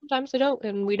they don't,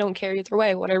 and we don't care either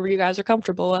way, whatever you guys are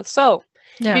comfortable with. So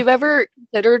if you've ever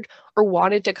considered or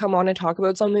wanted to come on and talk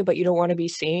about something but you don't want to be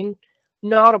seen,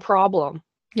 not a problem.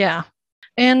 Yeah.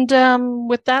 And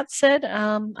with that said,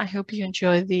 I hope you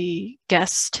enjoy the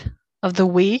guest of the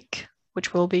week,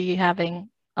 which we'll be having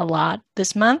a lot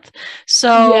this month.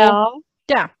 So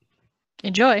yeah,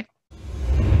 enjoy.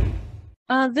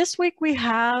 This week we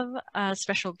have a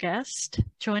special guest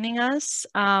joining us,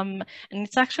 and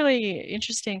it's actually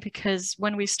interesting because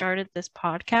when we started this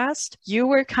podcast, you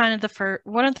were kind of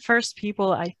one of the first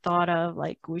people I thought of,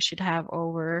 like, we should have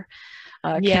over.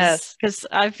 Yes, because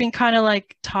I've been kind of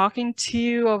like talking to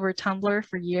you over Tumblr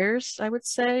for years, I would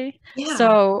say. Yeah.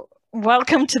 So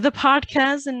welcome to the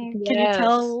podcast, and can you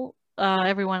tell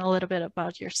everyone a little bit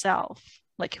about yourself,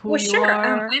 like who you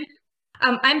are?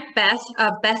 I'm Beth.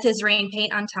 Beth is Rain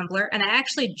Paint on Tumblr, and I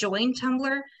actually joined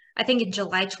Tumblr, I think in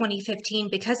July 2015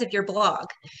 because of your blog.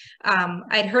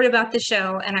 I'd heard about the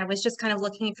show, and I was just kind of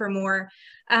looking for more,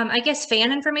 I guess,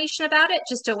 fan information about it,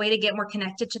 just a way to get more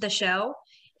connected to the show.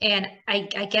 And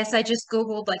I guess I just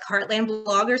Googled like Heartland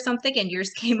blog or something, and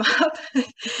yours came up.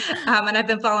 And I've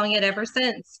been following it ever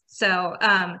since. So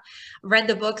read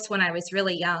the books when I was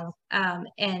really young,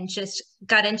 and just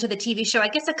got into the TV show, I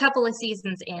guess a couple of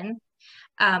seasons in.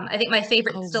 I think my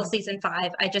favorite is still season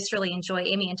 5. I just really enjoy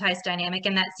Amy and Ty's dynamic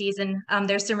in that season.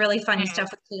 There's some really funny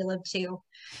stuff with Caleb too.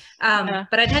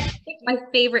 But I'd have to think my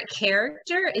favorite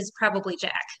character is probably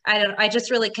Jack. I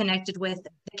just really connected with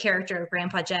the character of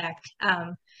Grandpa Jack.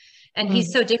 And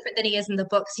he's so different than he is in the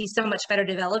books. He's so much better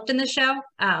developed in the show.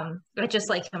 I just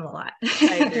like him a lot.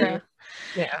 I agree.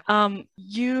 Yeah.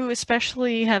 You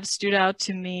especially have stood out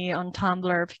to me on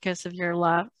Tumblr because of your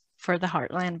love for the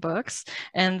Heartland books.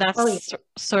 And that's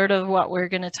sort of what we're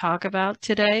going to talk about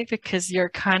today, because you're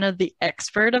kind of the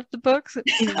expert of the books,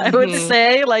 I would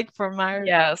say, like from our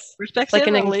perspective. Like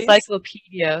an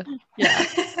encyclopedia. Yeah.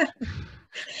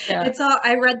 Yeah. It's all,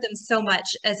 I read them so much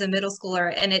as a middle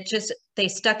schooler, and they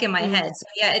stuck in my head. So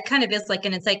yeah, it kind of is like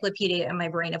an encyclopedia in my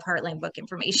brain of Heartland book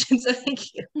information. So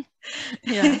thank you.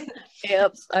 Yeah.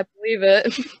 Yep, I believe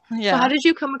it. Yeah. So how did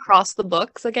you come across the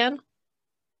books again?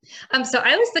 So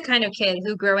I was the kind of kid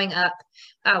who growing up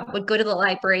would go to the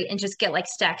library and just get like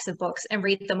stacks of books and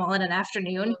read them all in an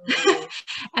afternoon.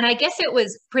 And I guess it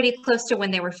was pretty close to when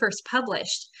they were first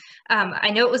published. I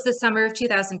know it was the summer of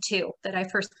 2002 that I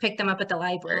first picked them up at the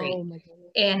library. Oh my goodness.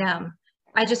 And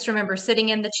I just remember sitting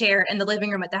in the chair in the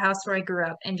living room at the house where I grew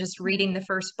up and just reading the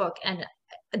first book. And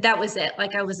that was it.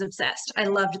 Like, I was obsessed. I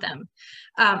loved them.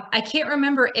 I can't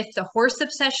remember if the horse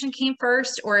obsession came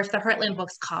first or if the Heartland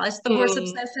books caused the horse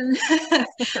obsession,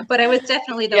 but I was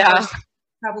definitely the horse,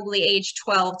 probably age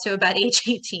 12 to about age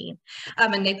 18.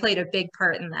 And they played a big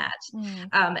part in that.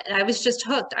 And I was just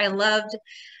hooked. I loved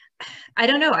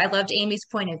Amy's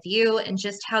point of view and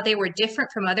just how they were different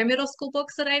from other middle school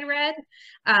books that I'd read,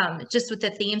 just with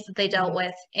the themes that they dealt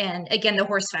with. And again, the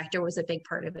horse factor was a big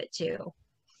part of it too.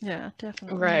 Yeah,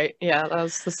 definitely. Right. Yeah, that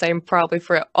was the same probably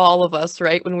for all of us,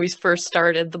 right? When we first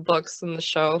started the books and the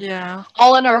show. Yeah.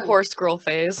 All in our horse girl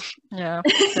phase. Yeah,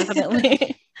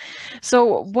 definitely.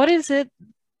 So what is it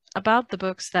about the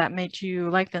books that made you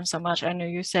like them so much? I know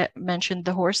you mentioned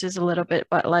the horses a little bit,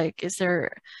 but like, is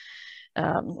there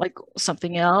like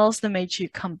something else that made you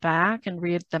come back and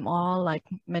read them all like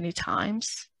many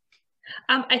times?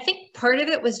 I think part of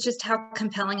it was just how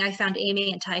compelling I found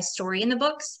Amy and Ty's story in the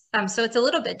books. So it's a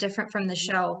little bit different from the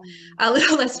show, a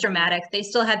little less dramatic. They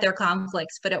still had their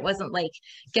conflicts, but it wasn't like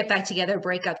get back together,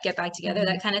 break up, get back together,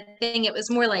 that kind of thing. It was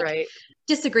more like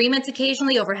disagreements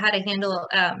occasionally over how to handle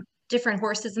different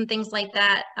horses and things like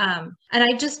that. And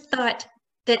I just thought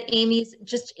that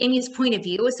Amy's point of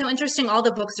view was so interesting. All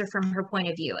the books are from her point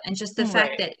of view, and just the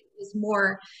fact that it was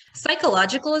more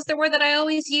psychological is the word that I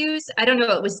always use. I don't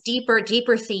know, it was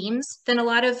deeper themes than a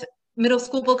lot of middle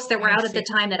school books that were out at the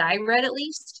time that I read, at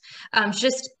least.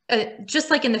 Just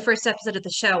like in the first episode of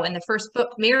the show, in the first book,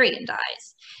 Marion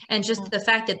dies, and just the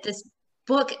fact that this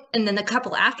book and then the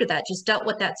couple after that just dealt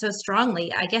with that so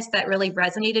strongly. I guess that really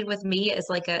resonated with me as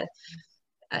like a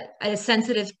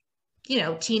sensitive,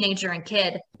 teenager and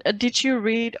kid. Did you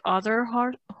read other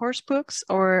horse books,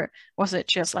 or was it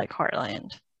just like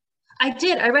Heartland? I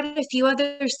did. I read a few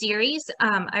other series.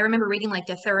 I remember reading like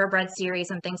the Thoroughbred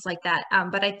series and things like that.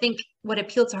 But I think what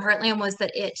appealed to Heartland was that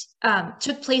it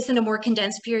took place in a more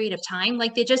condensed period of time.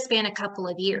 Like they just span a couple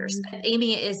of years.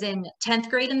 Amy is in 10th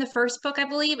grade in the first book, I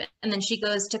believe, and then she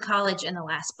goes to college in the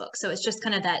last book. So it's just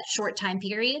kind of that short time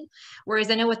period. Whereas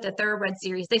I know with the Thoroughbred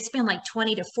series, they span like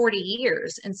 20 to 40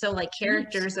 years. And so like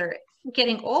characters are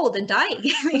getting old and dying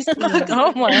in these books.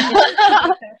 Oh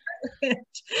my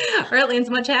Heartland's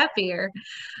much happier.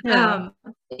 And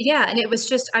it was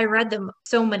just, I read them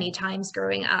so many times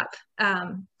growing up,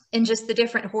 and just the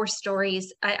different horse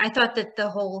stories. I thought that the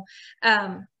whole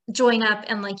join up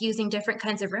and like using different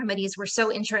kinds of remedies were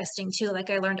so interesting too. Like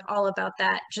I learned all about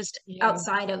that just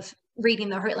outside of reading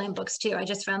the Heartland books too. I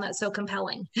just found that so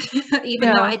compelling.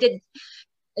 Even though I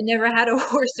never had a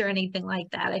horse or anything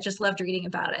like that. I just loved reading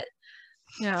about it.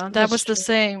 Yeah, that was the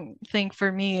same thing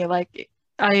for me. Like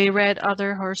I read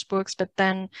other horse books, but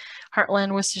then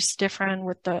Heartland was just different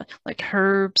with the like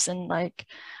herbs and like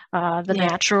the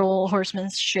natural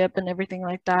horsemanship and everything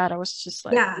like that. I was just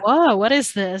like, whoa, what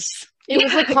is this? It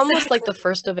was like almost like the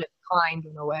first of its kind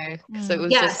in a way, because it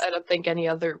was just, I don't think any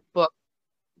other book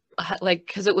like,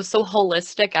 because it was so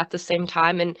holistic at the same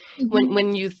time. And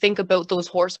when you think about those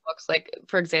horse books, like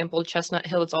for example Chestnut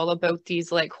Hill, it's all about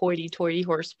these like hoity-toity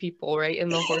horse people, right, in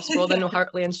the horse world. And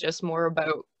Heartland's just more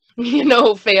about, you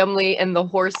know, family and the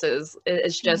horses.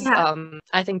 It's just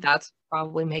I think that's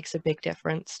probably makes a big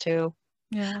difference too.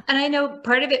 Yeah. And I know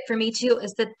part of it for me too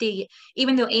is that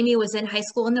even though Amy was in high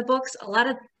school in the books, a lot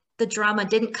of the drama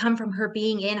didn't come from her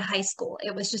being in high school.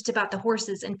 It was just about the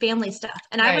horses and family stuff.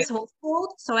 And I was homeschooled,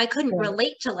 so I couldn't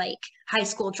relate to like high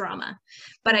school drama,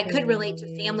 but I could relate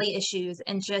to family issues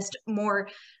and just more,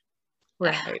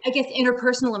 I guess,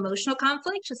 interpersonal emotional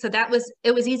conflict. So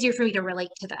it was easier for me to relate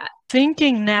to that.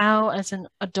 Thinking now as an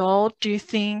adult, do you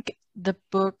think the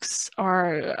books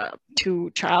are too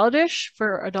childish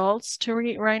for adults to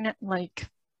read right now, like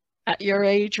at your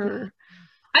age? Or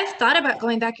I've thought about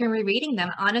going back and rereading them,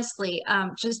 honestly,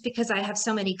 just because I have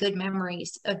so many good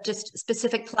memories of just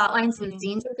specific plot lines and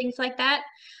scenes and things like that.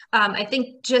 I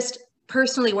think just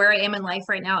personally where I am in life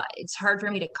right now, it's hard for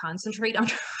me to concentrate on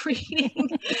reading.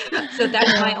 So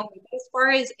that's my only, as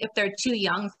far as if they're too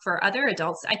young for other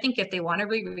adults, I think if they want to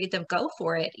reread them, go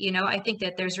for it. You know, I think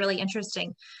that there's really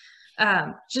interesting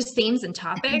just themes and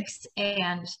topics.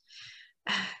 And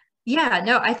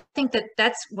I think that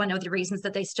that's one of the reasons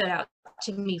that they stood out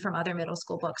to me from other middle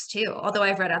school books too. Although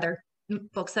I've read other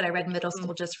books that I read in middle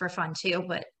school just for fun too.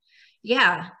 But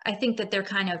yeah, I think that they're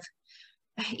kind of,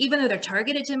 even though they're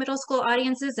targeted to middle school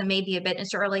audiences and maybe a bit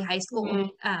into early high school,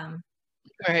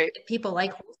 if people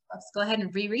like books, go ahead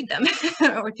and reread them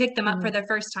or pick them up for the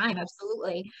first time.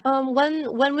 Absolutely.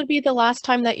 When would be the last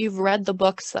time that you've read the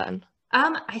books then?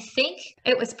 I think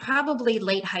it was probably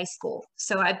late high school.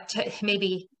 So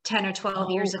maybe 10 or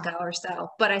 12 years ago or so,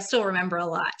 but I still remember a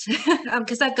lot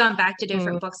because I've gone back to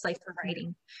different books like for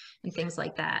writing and things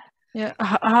like that. Yeah.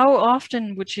 How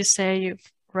often would you say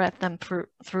you've read them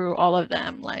through all of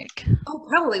them? Like,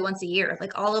 probably once a year,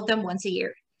 like all of them once a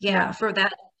year. Yeah. For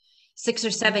that 6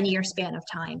 or 7 year span of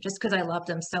time, just because I love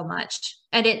them so much.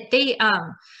 And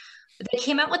they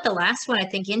came out with the last one, I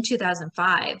think, in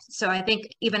 2005. So I think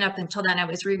even up until then, I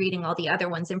was rereading all the other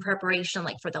ones in preparation,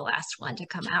 like for the last one to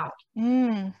come out.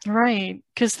 Right.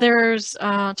 Because there's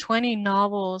 20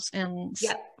 novels and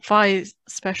 5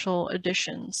 special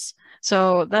editions.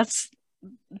 So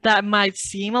that might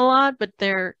seem a lot, but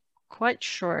they're quite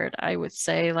short, I would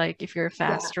say. Like if you're a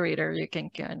fast reader, you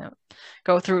can kind of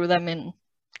go through them in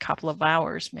a couple of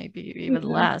hours, maybe even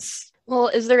less. Well,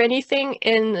 is there anything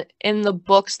in the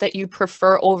books that you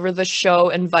prefer over the show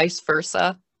and vice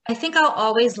versa? I think I'll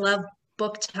always love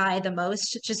Book Ty the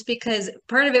most, just because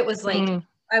part of it was like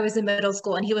I was in middle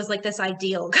school and he was like this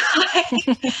ideal guy.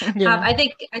 I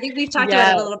think we've talked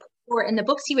about it a little bit before. In the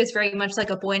books, he was very much like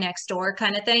a boy next door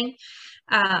kind of thing.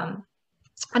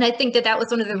 And I think that was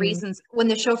one of the reasons when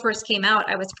the show first came out,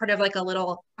 I was part of like a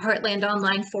little Heartland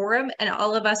online forum, and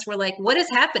all of us were like, what is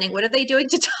happening? What are they doing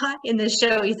to Ty in this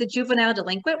show? He's a juvenile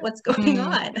delinquent. What's going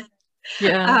on?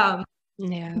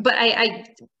 But I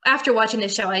after watching the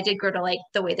show, I did grow to like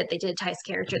the way that they did Ty's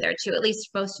character there too, at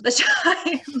least most of the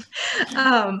time.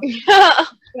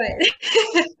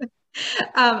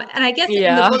 And I guess in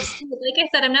the books, like I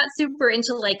said, I'm not super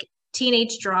into like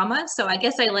teenage drama, so I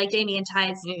guess I liked Amy and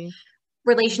Ty's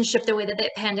relationship the way that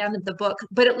it panned out in the book,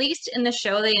 but at least in the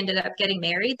show they ended up getting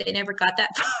married. They never got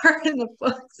that far in the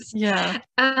books.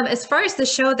 As far as the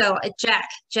show though,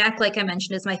 Jack, like I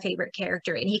mentioned, is my favorite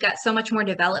character, and he got so much more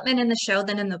development in the show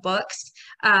than in the books,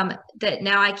 that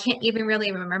now I can't even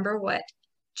really remember what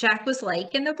Jack was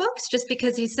like in the books, just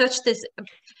because he's such this,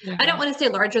 I don't want to say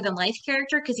larger than life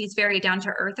character, because he's very down to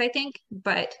earth, I think,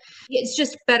 but it's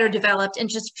just better developed and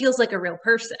just feels like a real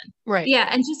person.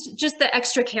 And just the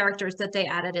extra characters that they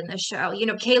added in the show. You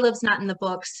know, Caleb's not in the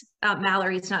books,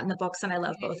 Mallory's not in the books, and I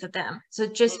love both of them. So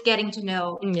just getting to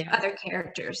know other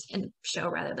characters in the show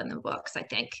rather than the books, I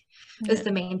think, is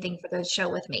the main thing for the show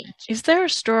with me. Is there a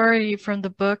story from the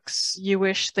books you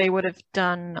wish they would have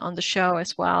done on the show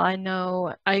as well? I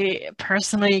know I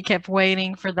personally kept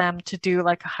waiting for them to do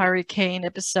like a hurricane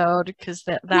episode, because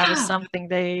that was something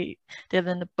they did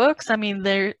in the books. I mean,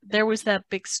 there was that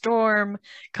big storm a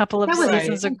couple of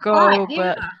seasons ago,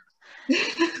 but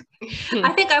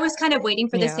I think I was kind of waiting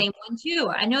for the same one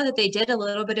too. I know that they did a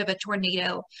little bit of a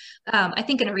tornado, I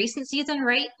think in a recent season,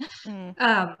 right?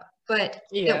 But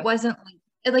it wasn't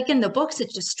like in the books,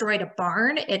 it destroyed a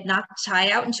barn. It knocked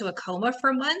Ty out into a coma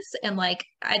for months. And like,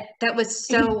 that was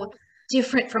so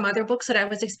different from other books that I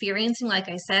was experiencing, like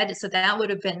I said. So that would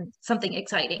have been something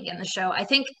exciting in the show. I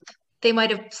think they might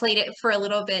have played it for a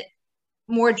little bit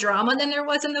more drama than there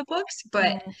was in the books,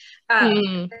 but that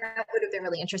would have been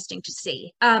really interesting to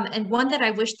see. And one that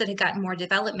I wish that had gotten more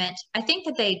development, I think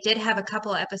that they did have a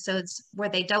couple of episodes where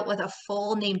they dealt with a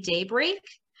foal named Daybreak.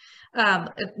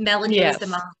 Melanie was the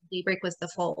mom, Daybreak was the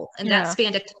foal, and that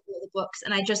spanned a couple of the books,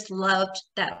 and I just loved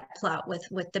that plot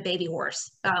with the baby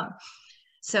horse.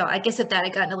 So I guess if that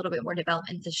had gotten a little bit more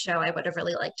development in the show, I would have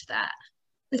really liked that.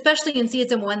 Especially in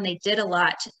season 1, they did a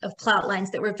lot of plot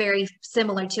lines that were very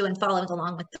similar to and following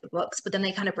along with the books, but then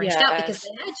they kind of branched out because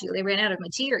they ran out of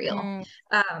material.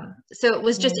 So it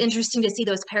was just interesting to see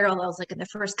those parallels, like in the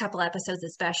first couple episodes,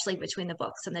 especially between the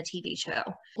books and the TV show.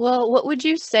 Well, what would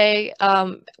you say,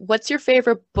 what's your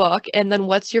favorite book, and then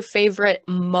what's your favorite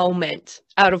moment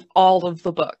out of all of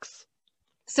the books?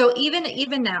 So even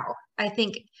now, I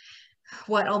think,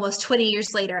 almost 20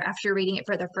 years later after reading it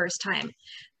for the first time,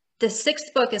 the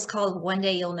 6th book is called One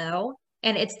Day You'll Know.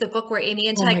 And it's the book where Amy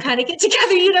and Ty kind of get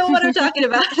together. You know what I'm talking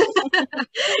about.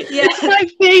 It's my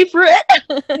favorite.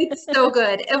 It's so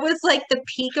good. It was like the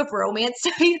peak of romance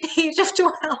to me at the age of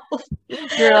 12.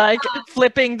 You're like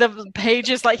flipping the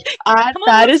pages like,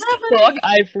 that is the book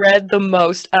I've read the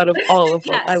most out of all of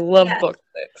them. I love book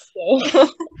 6. So.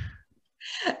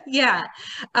 Yeah.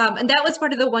 And that was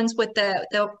part of the ones with the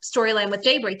storyline with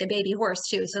Daybreak, the baby horse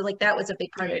too. So like that was a big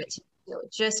part of it too.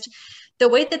 Just the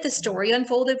way that the story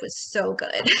unfolded was so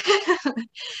good.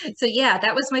 So yeah,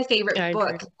 that was my favorite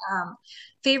book.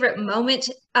 Favorite moment,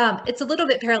 it's a little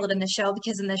bit parallel in the show,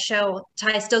 because in the show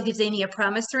Ty still gives Amy a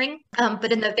promise ring,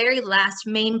 but in the very last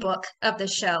main book of the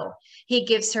show, he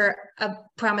gives her a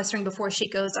promise ring before she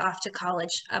goes off to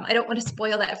college. I don't want to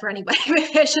spoil that for anybody.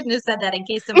 Maybe I shouldn't have said that in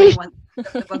case somebody wants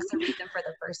the books to read them for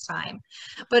the first time.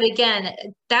 But again,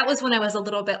 that was when I was a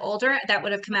little bit older. That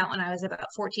would have come out when I was about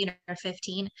 14 or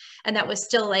 15, and that was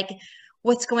still like,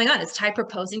 what's going on? Is Ty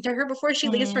proposing to her before she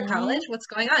leaves for college? What's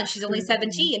going on? She's only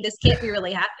 17. This can't be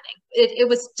really happening. It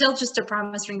was still just a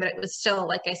promise ring, but it was still,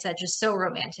 like I said, just so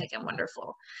romantic and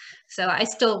wonderful. So I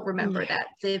still remember that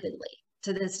vividly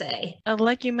to this day.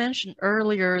 Like you mentioned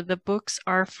earlier, the books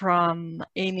are from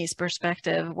Amy's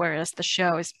perspective, whereas the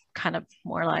show is kind of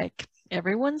more like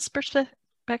everyone's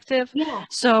perspective. Yeah.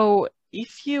 So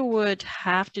if you would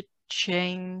have to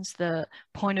change the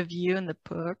point of view in the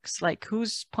books, like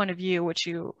whose point of view would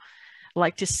you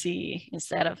like to see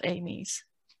instead of Amy's?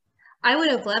 I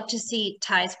would have loved to see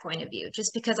Ty's point of view,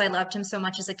 just because I loved him so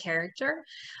much as a character.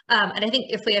 And I think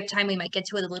if we have time, we might get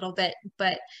to it a little bit,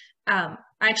 but I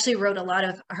actually wrote a lot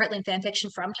of Heartland fan fiction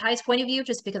from Ty's point of view,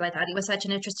 just because I thought he was such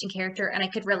an interesting character and I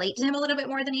could relate to him a little bit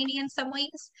more than Amy in some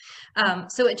ways.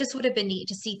 So it just would have been neat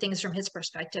to see things from his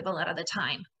perspective a lot of the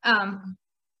time.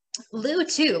 Lou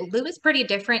too. Lou is pretty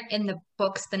different in the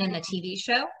books than in the TV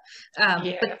show,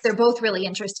 but they're both really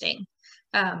interesting.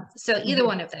 So either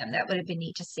one of them, that would have been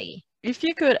neat to see. If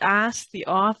you could ask the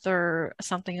author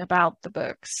something about the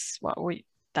books, what would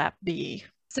that be?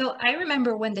 So I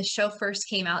remember when the show first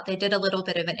came out, they did a little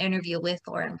bit of an interview with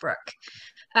Lauren Brooke.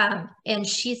 And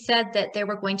she said that there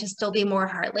were going to still be more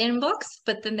Heartland books,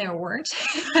 but then there weren't.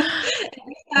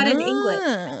 Not in English.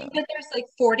 I think that there's like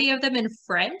 40 of them in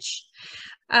French.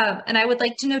 And I would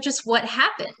like to know just what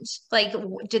happened. Like,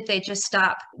 did they just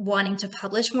stop wanting to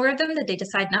publish more of them? Did they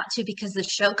decide not to because the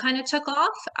show kind of took off?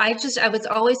 I was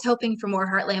always hoping for more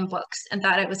Heartland books and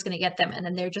thought I was going to get them. And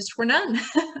then there just were none.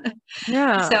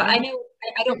 Yeah. So I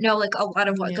don't know like a lot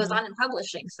of what goes on in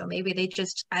publishing. So maybe they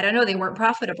just, I don't know, they weren't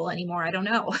profitable anymore. I don't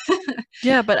know.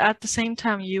 Yeah, but at the same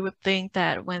time, you would think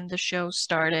that when the show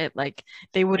started, like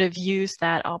they would have used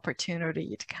that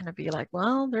opportunity to kind of be like,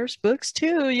 well, there's books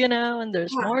too, and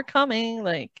there's more coming.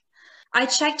 Like I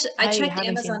checked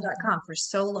Amazon.com for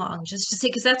so long just to see,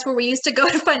 because that's where we used to go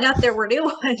to find out there were new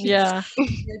ones. Yeah.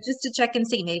 Just to check and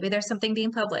see maybe there's something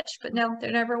being published, but no,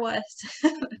 there never was.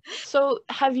 So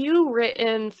have you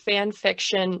written fan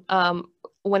fiction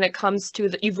when it comes to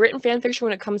you've written fan fiction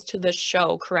when it comes to the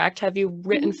show, correct? Have you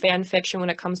written fan fiction when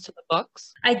it comes to the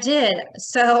books? I did.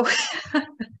 So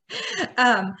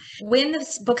when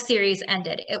this book series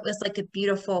ended, it was like a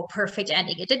beautiful, perfect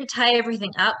ending. It didn't tie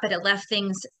everything up, but it left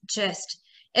things just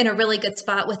in a really good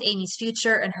spot with Amy's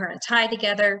future and her and Ty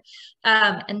together.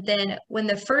 And then when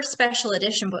the first special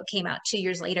edition book came out 2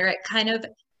 years later, it kind of,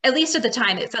 at least at the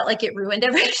time, it felt like it ruined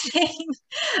everything.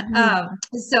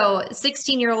 So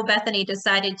 16-year-old Bethany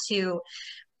decided to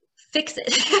fix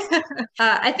it.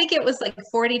 I think it was like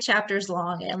 40 chapters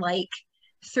long and like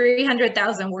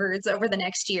 300,000 words over the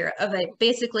next year of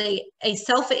basically a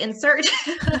self-insert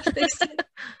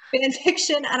fan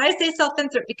fiction. And I say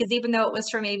self-insert because even though it was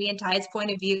from Amy and Ty's point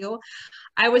of view,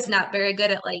 I was not very good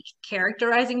at like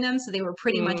characterizing them. So they were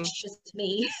pretty much just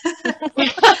me.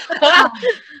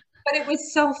 But it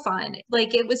was so fun.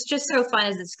 Like, it was just so fun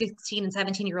as a 16 and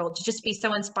 17-year-old to just be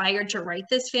so inspired to write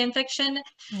this fan fiction,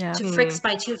 to fix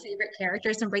my two favorite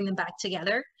characters and bring them back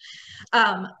together.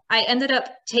 I ended up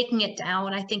taking it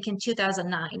down, I think, in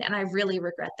 2009, and I really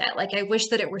regret that. Like, I wish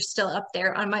that it were still up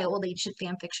there on my old ancient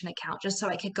fan fiction account, just so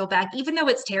I could go back, even though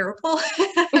it's terrible.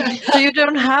 So you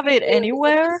don't have it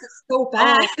anywhere? It's so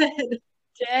bad.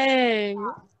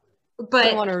 Dang. But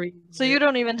I want to read. So you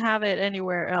don't even have it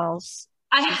anywhere else?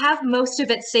 I have most of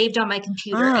it saved on my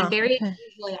computer, and very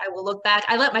occasionally I will look back.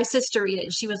 I let my sister read it,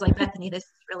 and she was like, "Bethany, this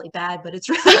is really bad, but it's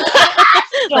really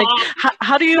like,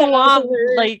 how do you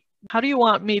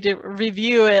want me to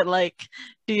review it? Like,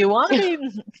 do you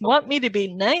want me to be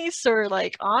nice or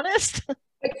like honest?"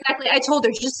 Exactly. I told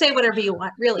her, just say whatever you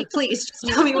want. Really, please,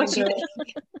 just tell me what you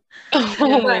think.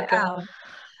 Oh my God.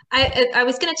 I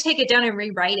was going to take it down and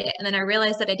rewrite it, and then I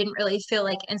realized that I didn't really feel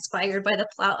like inspired by the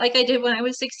plot like I did when I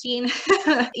was 16.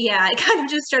 Yeah, I kind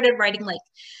of just started writing like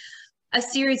a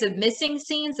series of missing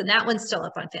scenes, and that one's still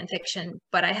up on fanfiction,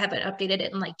 but I haven't updated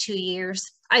it in like 2 years.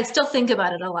 I still think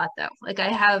about it a lot though. Like,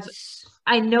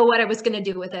 I know what I was going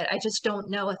to do with it. I just don't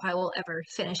know if I will ever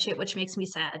finish it, which makes me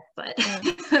sad. But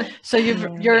so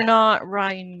you're not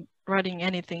writing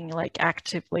anything like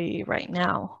actively right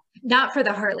now? Not for the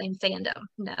Heartland fandom,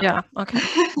 no. Yeah, okay.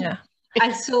 Yeah.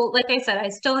 I still, like I said, I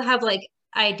still have like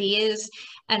ideas,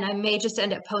 and I may just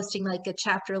end up posting like a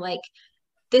chapter like,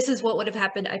 this is what would have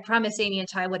happened. I promise Amy and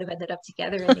Ty would have ended up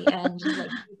together in the end.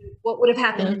 Like, what would have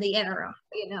happened in the interim,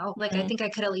 you know? Like, I think I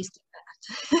could at least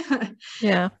do that.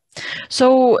 Yeah.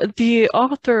 So the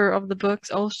author of the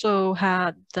books also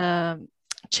had the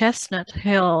Chestnut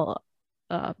Hill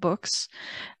books.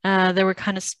 They were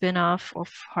kind of spin-off of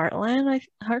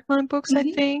Heartland books, I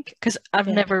think, because I've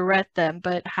never read them.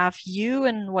 But have you?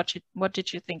 And what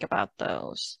did you think about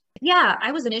those? Yeah,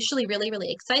 I was initially really,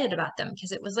 really excited about them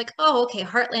because it was like, oh, okay,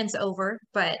 Heartland's over,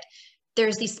 but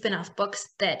there's these spin-off books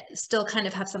that still kind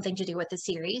of have something to do with the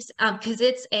series. Because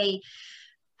it's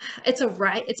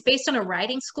based on a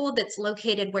writing school that's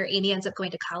located where Amy ends up going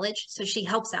to college. So she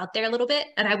helps out there a little bit.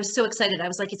 And I was so excited. I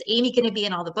was like, is Amy going to be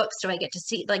in all the books? Do I get to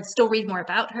see, like, still read more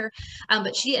about her?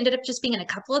 But she ended up just being in a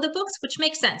couple of the books, which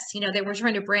makes sense. You know, they were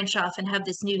trying to branch off and have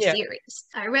this new series.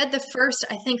 I read the first,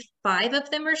 I think, 5 of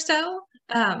them or so.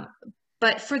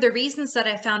 But for the reasons that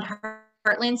I found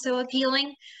Heartland so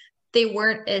appealing, they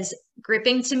weren't as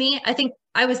gripping to me. I think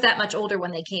I was that much older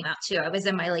when they came out too. I was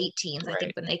in my late teens, I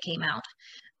think, when they came out.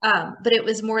 But it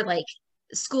was more like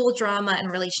school drama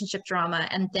and relationship drama,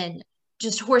 and then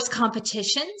just horse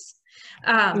competitions.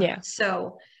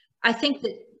 So I think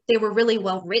that they were really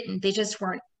well written. They just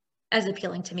weren't as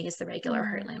appealing to me as the regular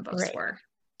Heartland books were.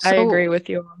 I agree with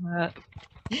you on that.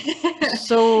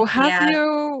 So have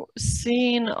you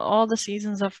seen all the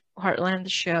seasons of Heartland the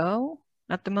show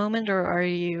at the moment, or are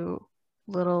you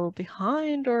a little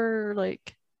behind, or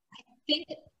like? I think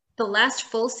the last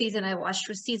full season I watched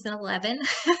was season 11.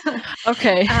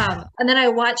 Okay. And then I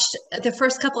watched the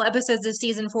first couple episodes of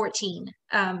season 14,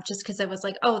 just because I was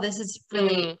like, oh, this is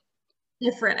really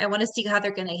different. I want to see how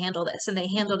they're going to handle this. And they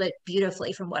handled it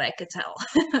beautifully from what I could tell.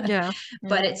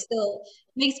 But it still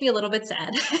makes me a little bit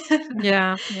sad.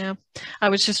 Yeah. I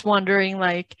was just wondering,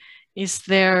 like, is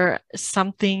there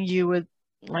something you would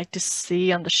like to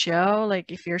see on the show?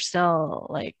 Like, if you're still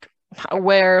like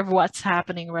aware of what's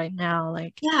happening right now,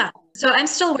 like. Yeah, so I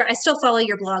still follow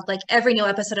your blog. Like, every new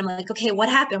episode I'm like, okay, what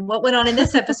happened, what went on in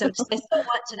this episode? I still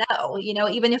want to know, you know,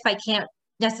 even if I can't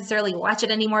necessarily watch it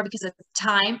anymore because of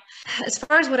time. As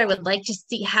far as what I would like to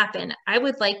see happen, I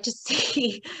would like to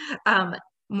see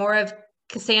more of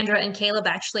Cassandra and Caleb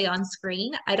actually on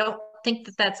screen. I don't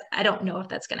know if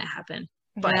that's going to happen,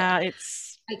 but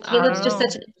it's like, Caleb's just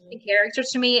such an interesting character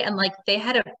to me, and like, they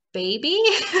had a baby.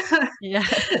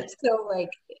 So like,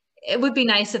 it would be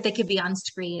nice if they could be on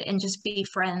screen and just be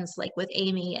friends, like with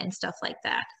Amy and stuff like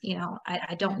that. You know,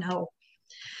 I don't know.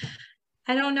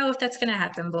 I don't know if that's going to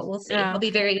happen, but we'll see. I'll be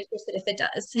very interested if it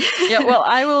does. Well,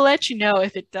 I will let you know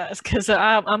if it does, because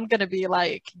I'm going to be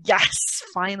like, yes,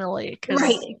 finally.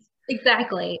 Right.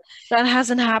 Exactly. That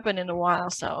hasn't happened in a while,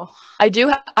 so.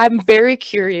 I'm very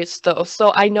curious, though.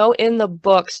 So I know in the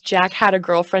books, Jack had a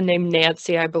girlfriend named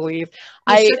Nancy, I believe.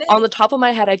 On the top of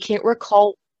my head, I can't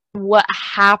recall what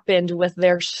happened with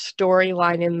their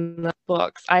storyline in the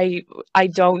books. I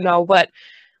don't know, but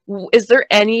is there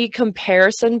any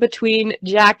comparison between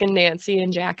Jack and Nancy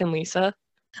and Jack and Lisa?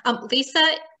 Lisa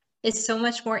is so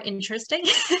much more interesting.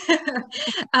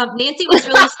 Nancy was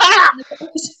really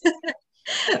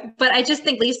but I just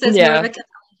think Lisa is more of a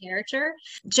compelling character.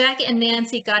 Jack and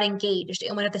Nancy got engaged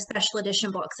in one of the special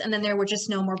edition books, and then there were just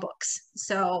no more books.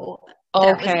 So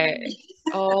Okay.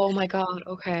 Oh my god,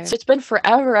 okay. So it's been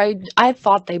forever. I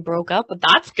thought they broke up, but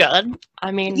that's good.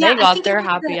 I mean, they got their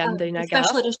happy ending, I guess.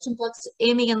 Special edition books,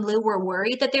 Amy and Lou were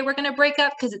worried that they were going to break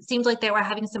up because it seemed like they were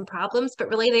having some problems, but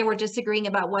really they were disagreeing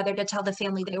about whether to tell the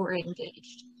family they were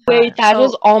engaged. Wait, that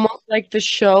is almost like the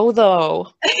show, though.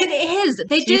 It is.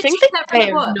 They Do you think they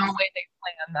have no way they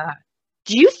planned that?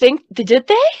 Do you think did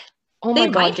they? Oh my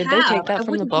god, did they take that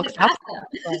from the books?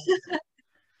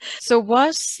 So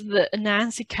was the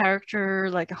Nancy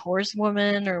character like a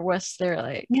horsewoman, or was there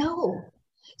like no?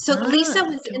 So Lisa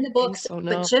was in the books,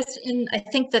 but just in I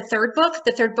think the third book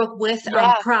with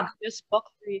Crumb. This book.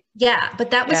 Yeah,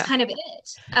 but that was kind of it.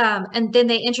 And then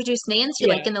they introduced Nancy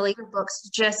like in the later books.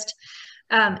 Just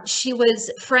she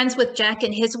was friends with Jack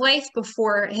and his wife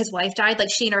before his wife died. Like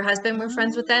she and her husband were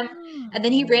friends with them, and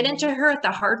then he ran into her at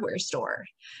the hardware store,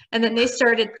 and then they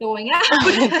started going out.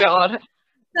 Oh my god.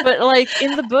 But like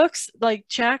in the books, like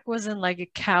Jack wasn't like a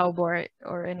cowboy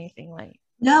or anything like.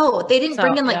 No, they didn't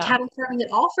bring in like cattle farming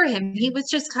at all for him. He was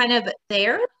just kind of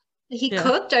there. He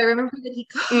cooked. I remember that he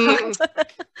cooked.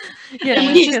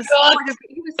 He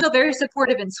was still very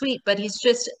supportive and sweet, but he's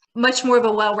just much more of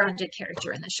a well-rounded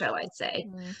character in the show, I'd say.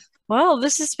 Well,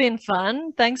 this has been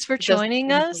fun. Thanks for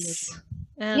joining us.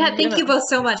 And, thank you both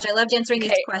so much. I loved answering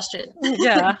these questions.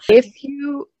 Yeah. If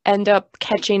you end up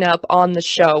catching up on the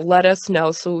show, let us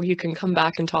know so you can come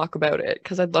back and talk about it,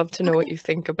 because I'd love to know what you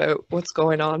think about what's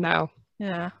going on now.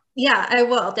 Yeah. Yeah, I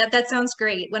will. That sounds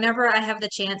great. Whenever I have the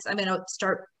chance, I'm going to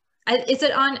start. Is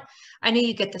it on? I know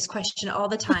you get this question all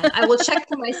the time. I will check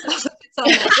for myself if it's on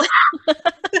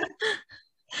Netflix.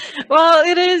 Well,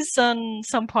 it is on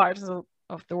some parts of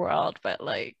the world, but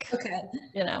like,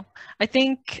 you know, I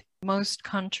think most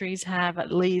countries have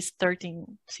at least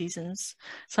 13 seasons.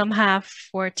 Some have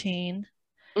 14.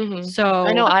 Mm-hmm. So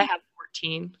I know I have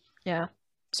 14. Yeah.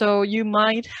 So you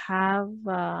might have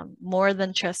more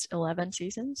than just 11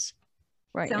 seasons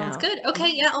right now. Sounds good.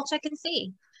 Okay, yeah, I'll check and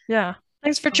see. Yeah.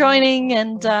 Thanks for joining,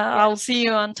 and I'll see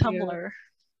you on Tumblr.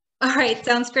 All right,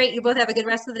 sounds great. You both have a good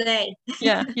rest of the day.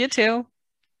 Yeah, you too.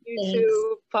 You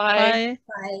too. Bye.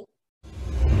 Bye.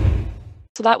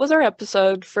 So that was our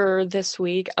episode for this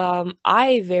week.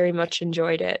 I very much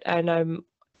enjoyed it, and I'm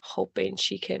hoping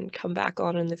she can come back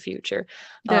on in the future.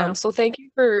 So thank you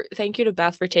to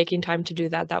Beth for taking time to do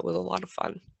that. That was a lot of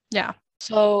fun. Yeah.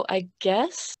 So I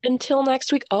guess until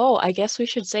next week. Oh, I guess we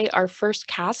should say our first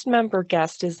cast member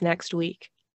guest is next week.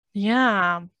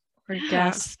 Yeah. Or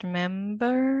guest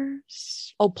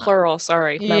members. Oh, plural.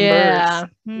 Sorry. Yeah.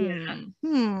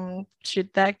 Members.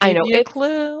 Should that give you a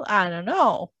clue? I don't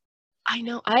know. I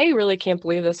know. I really can't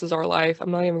believe this is our life.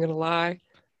 I'm not even gonna lie.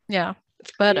 Yeah.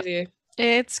 But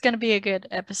it's gonna be a good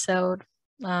episode.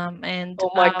 And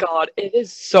oh my god, it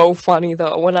is so funny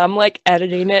though when I'm like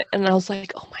editing it, and I was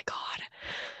like, oh my god.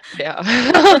 Yeah.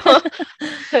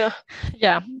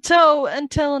 Yeah. So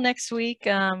until next week,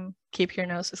 keep your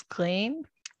noses clean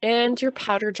and your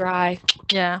powder dry.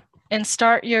 Yeah. And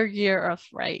start your year off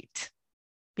right.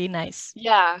 Be nice.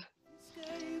 Yeah.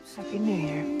 Happy New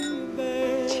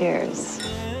Year. Cheers.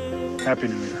 Happy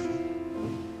New Year.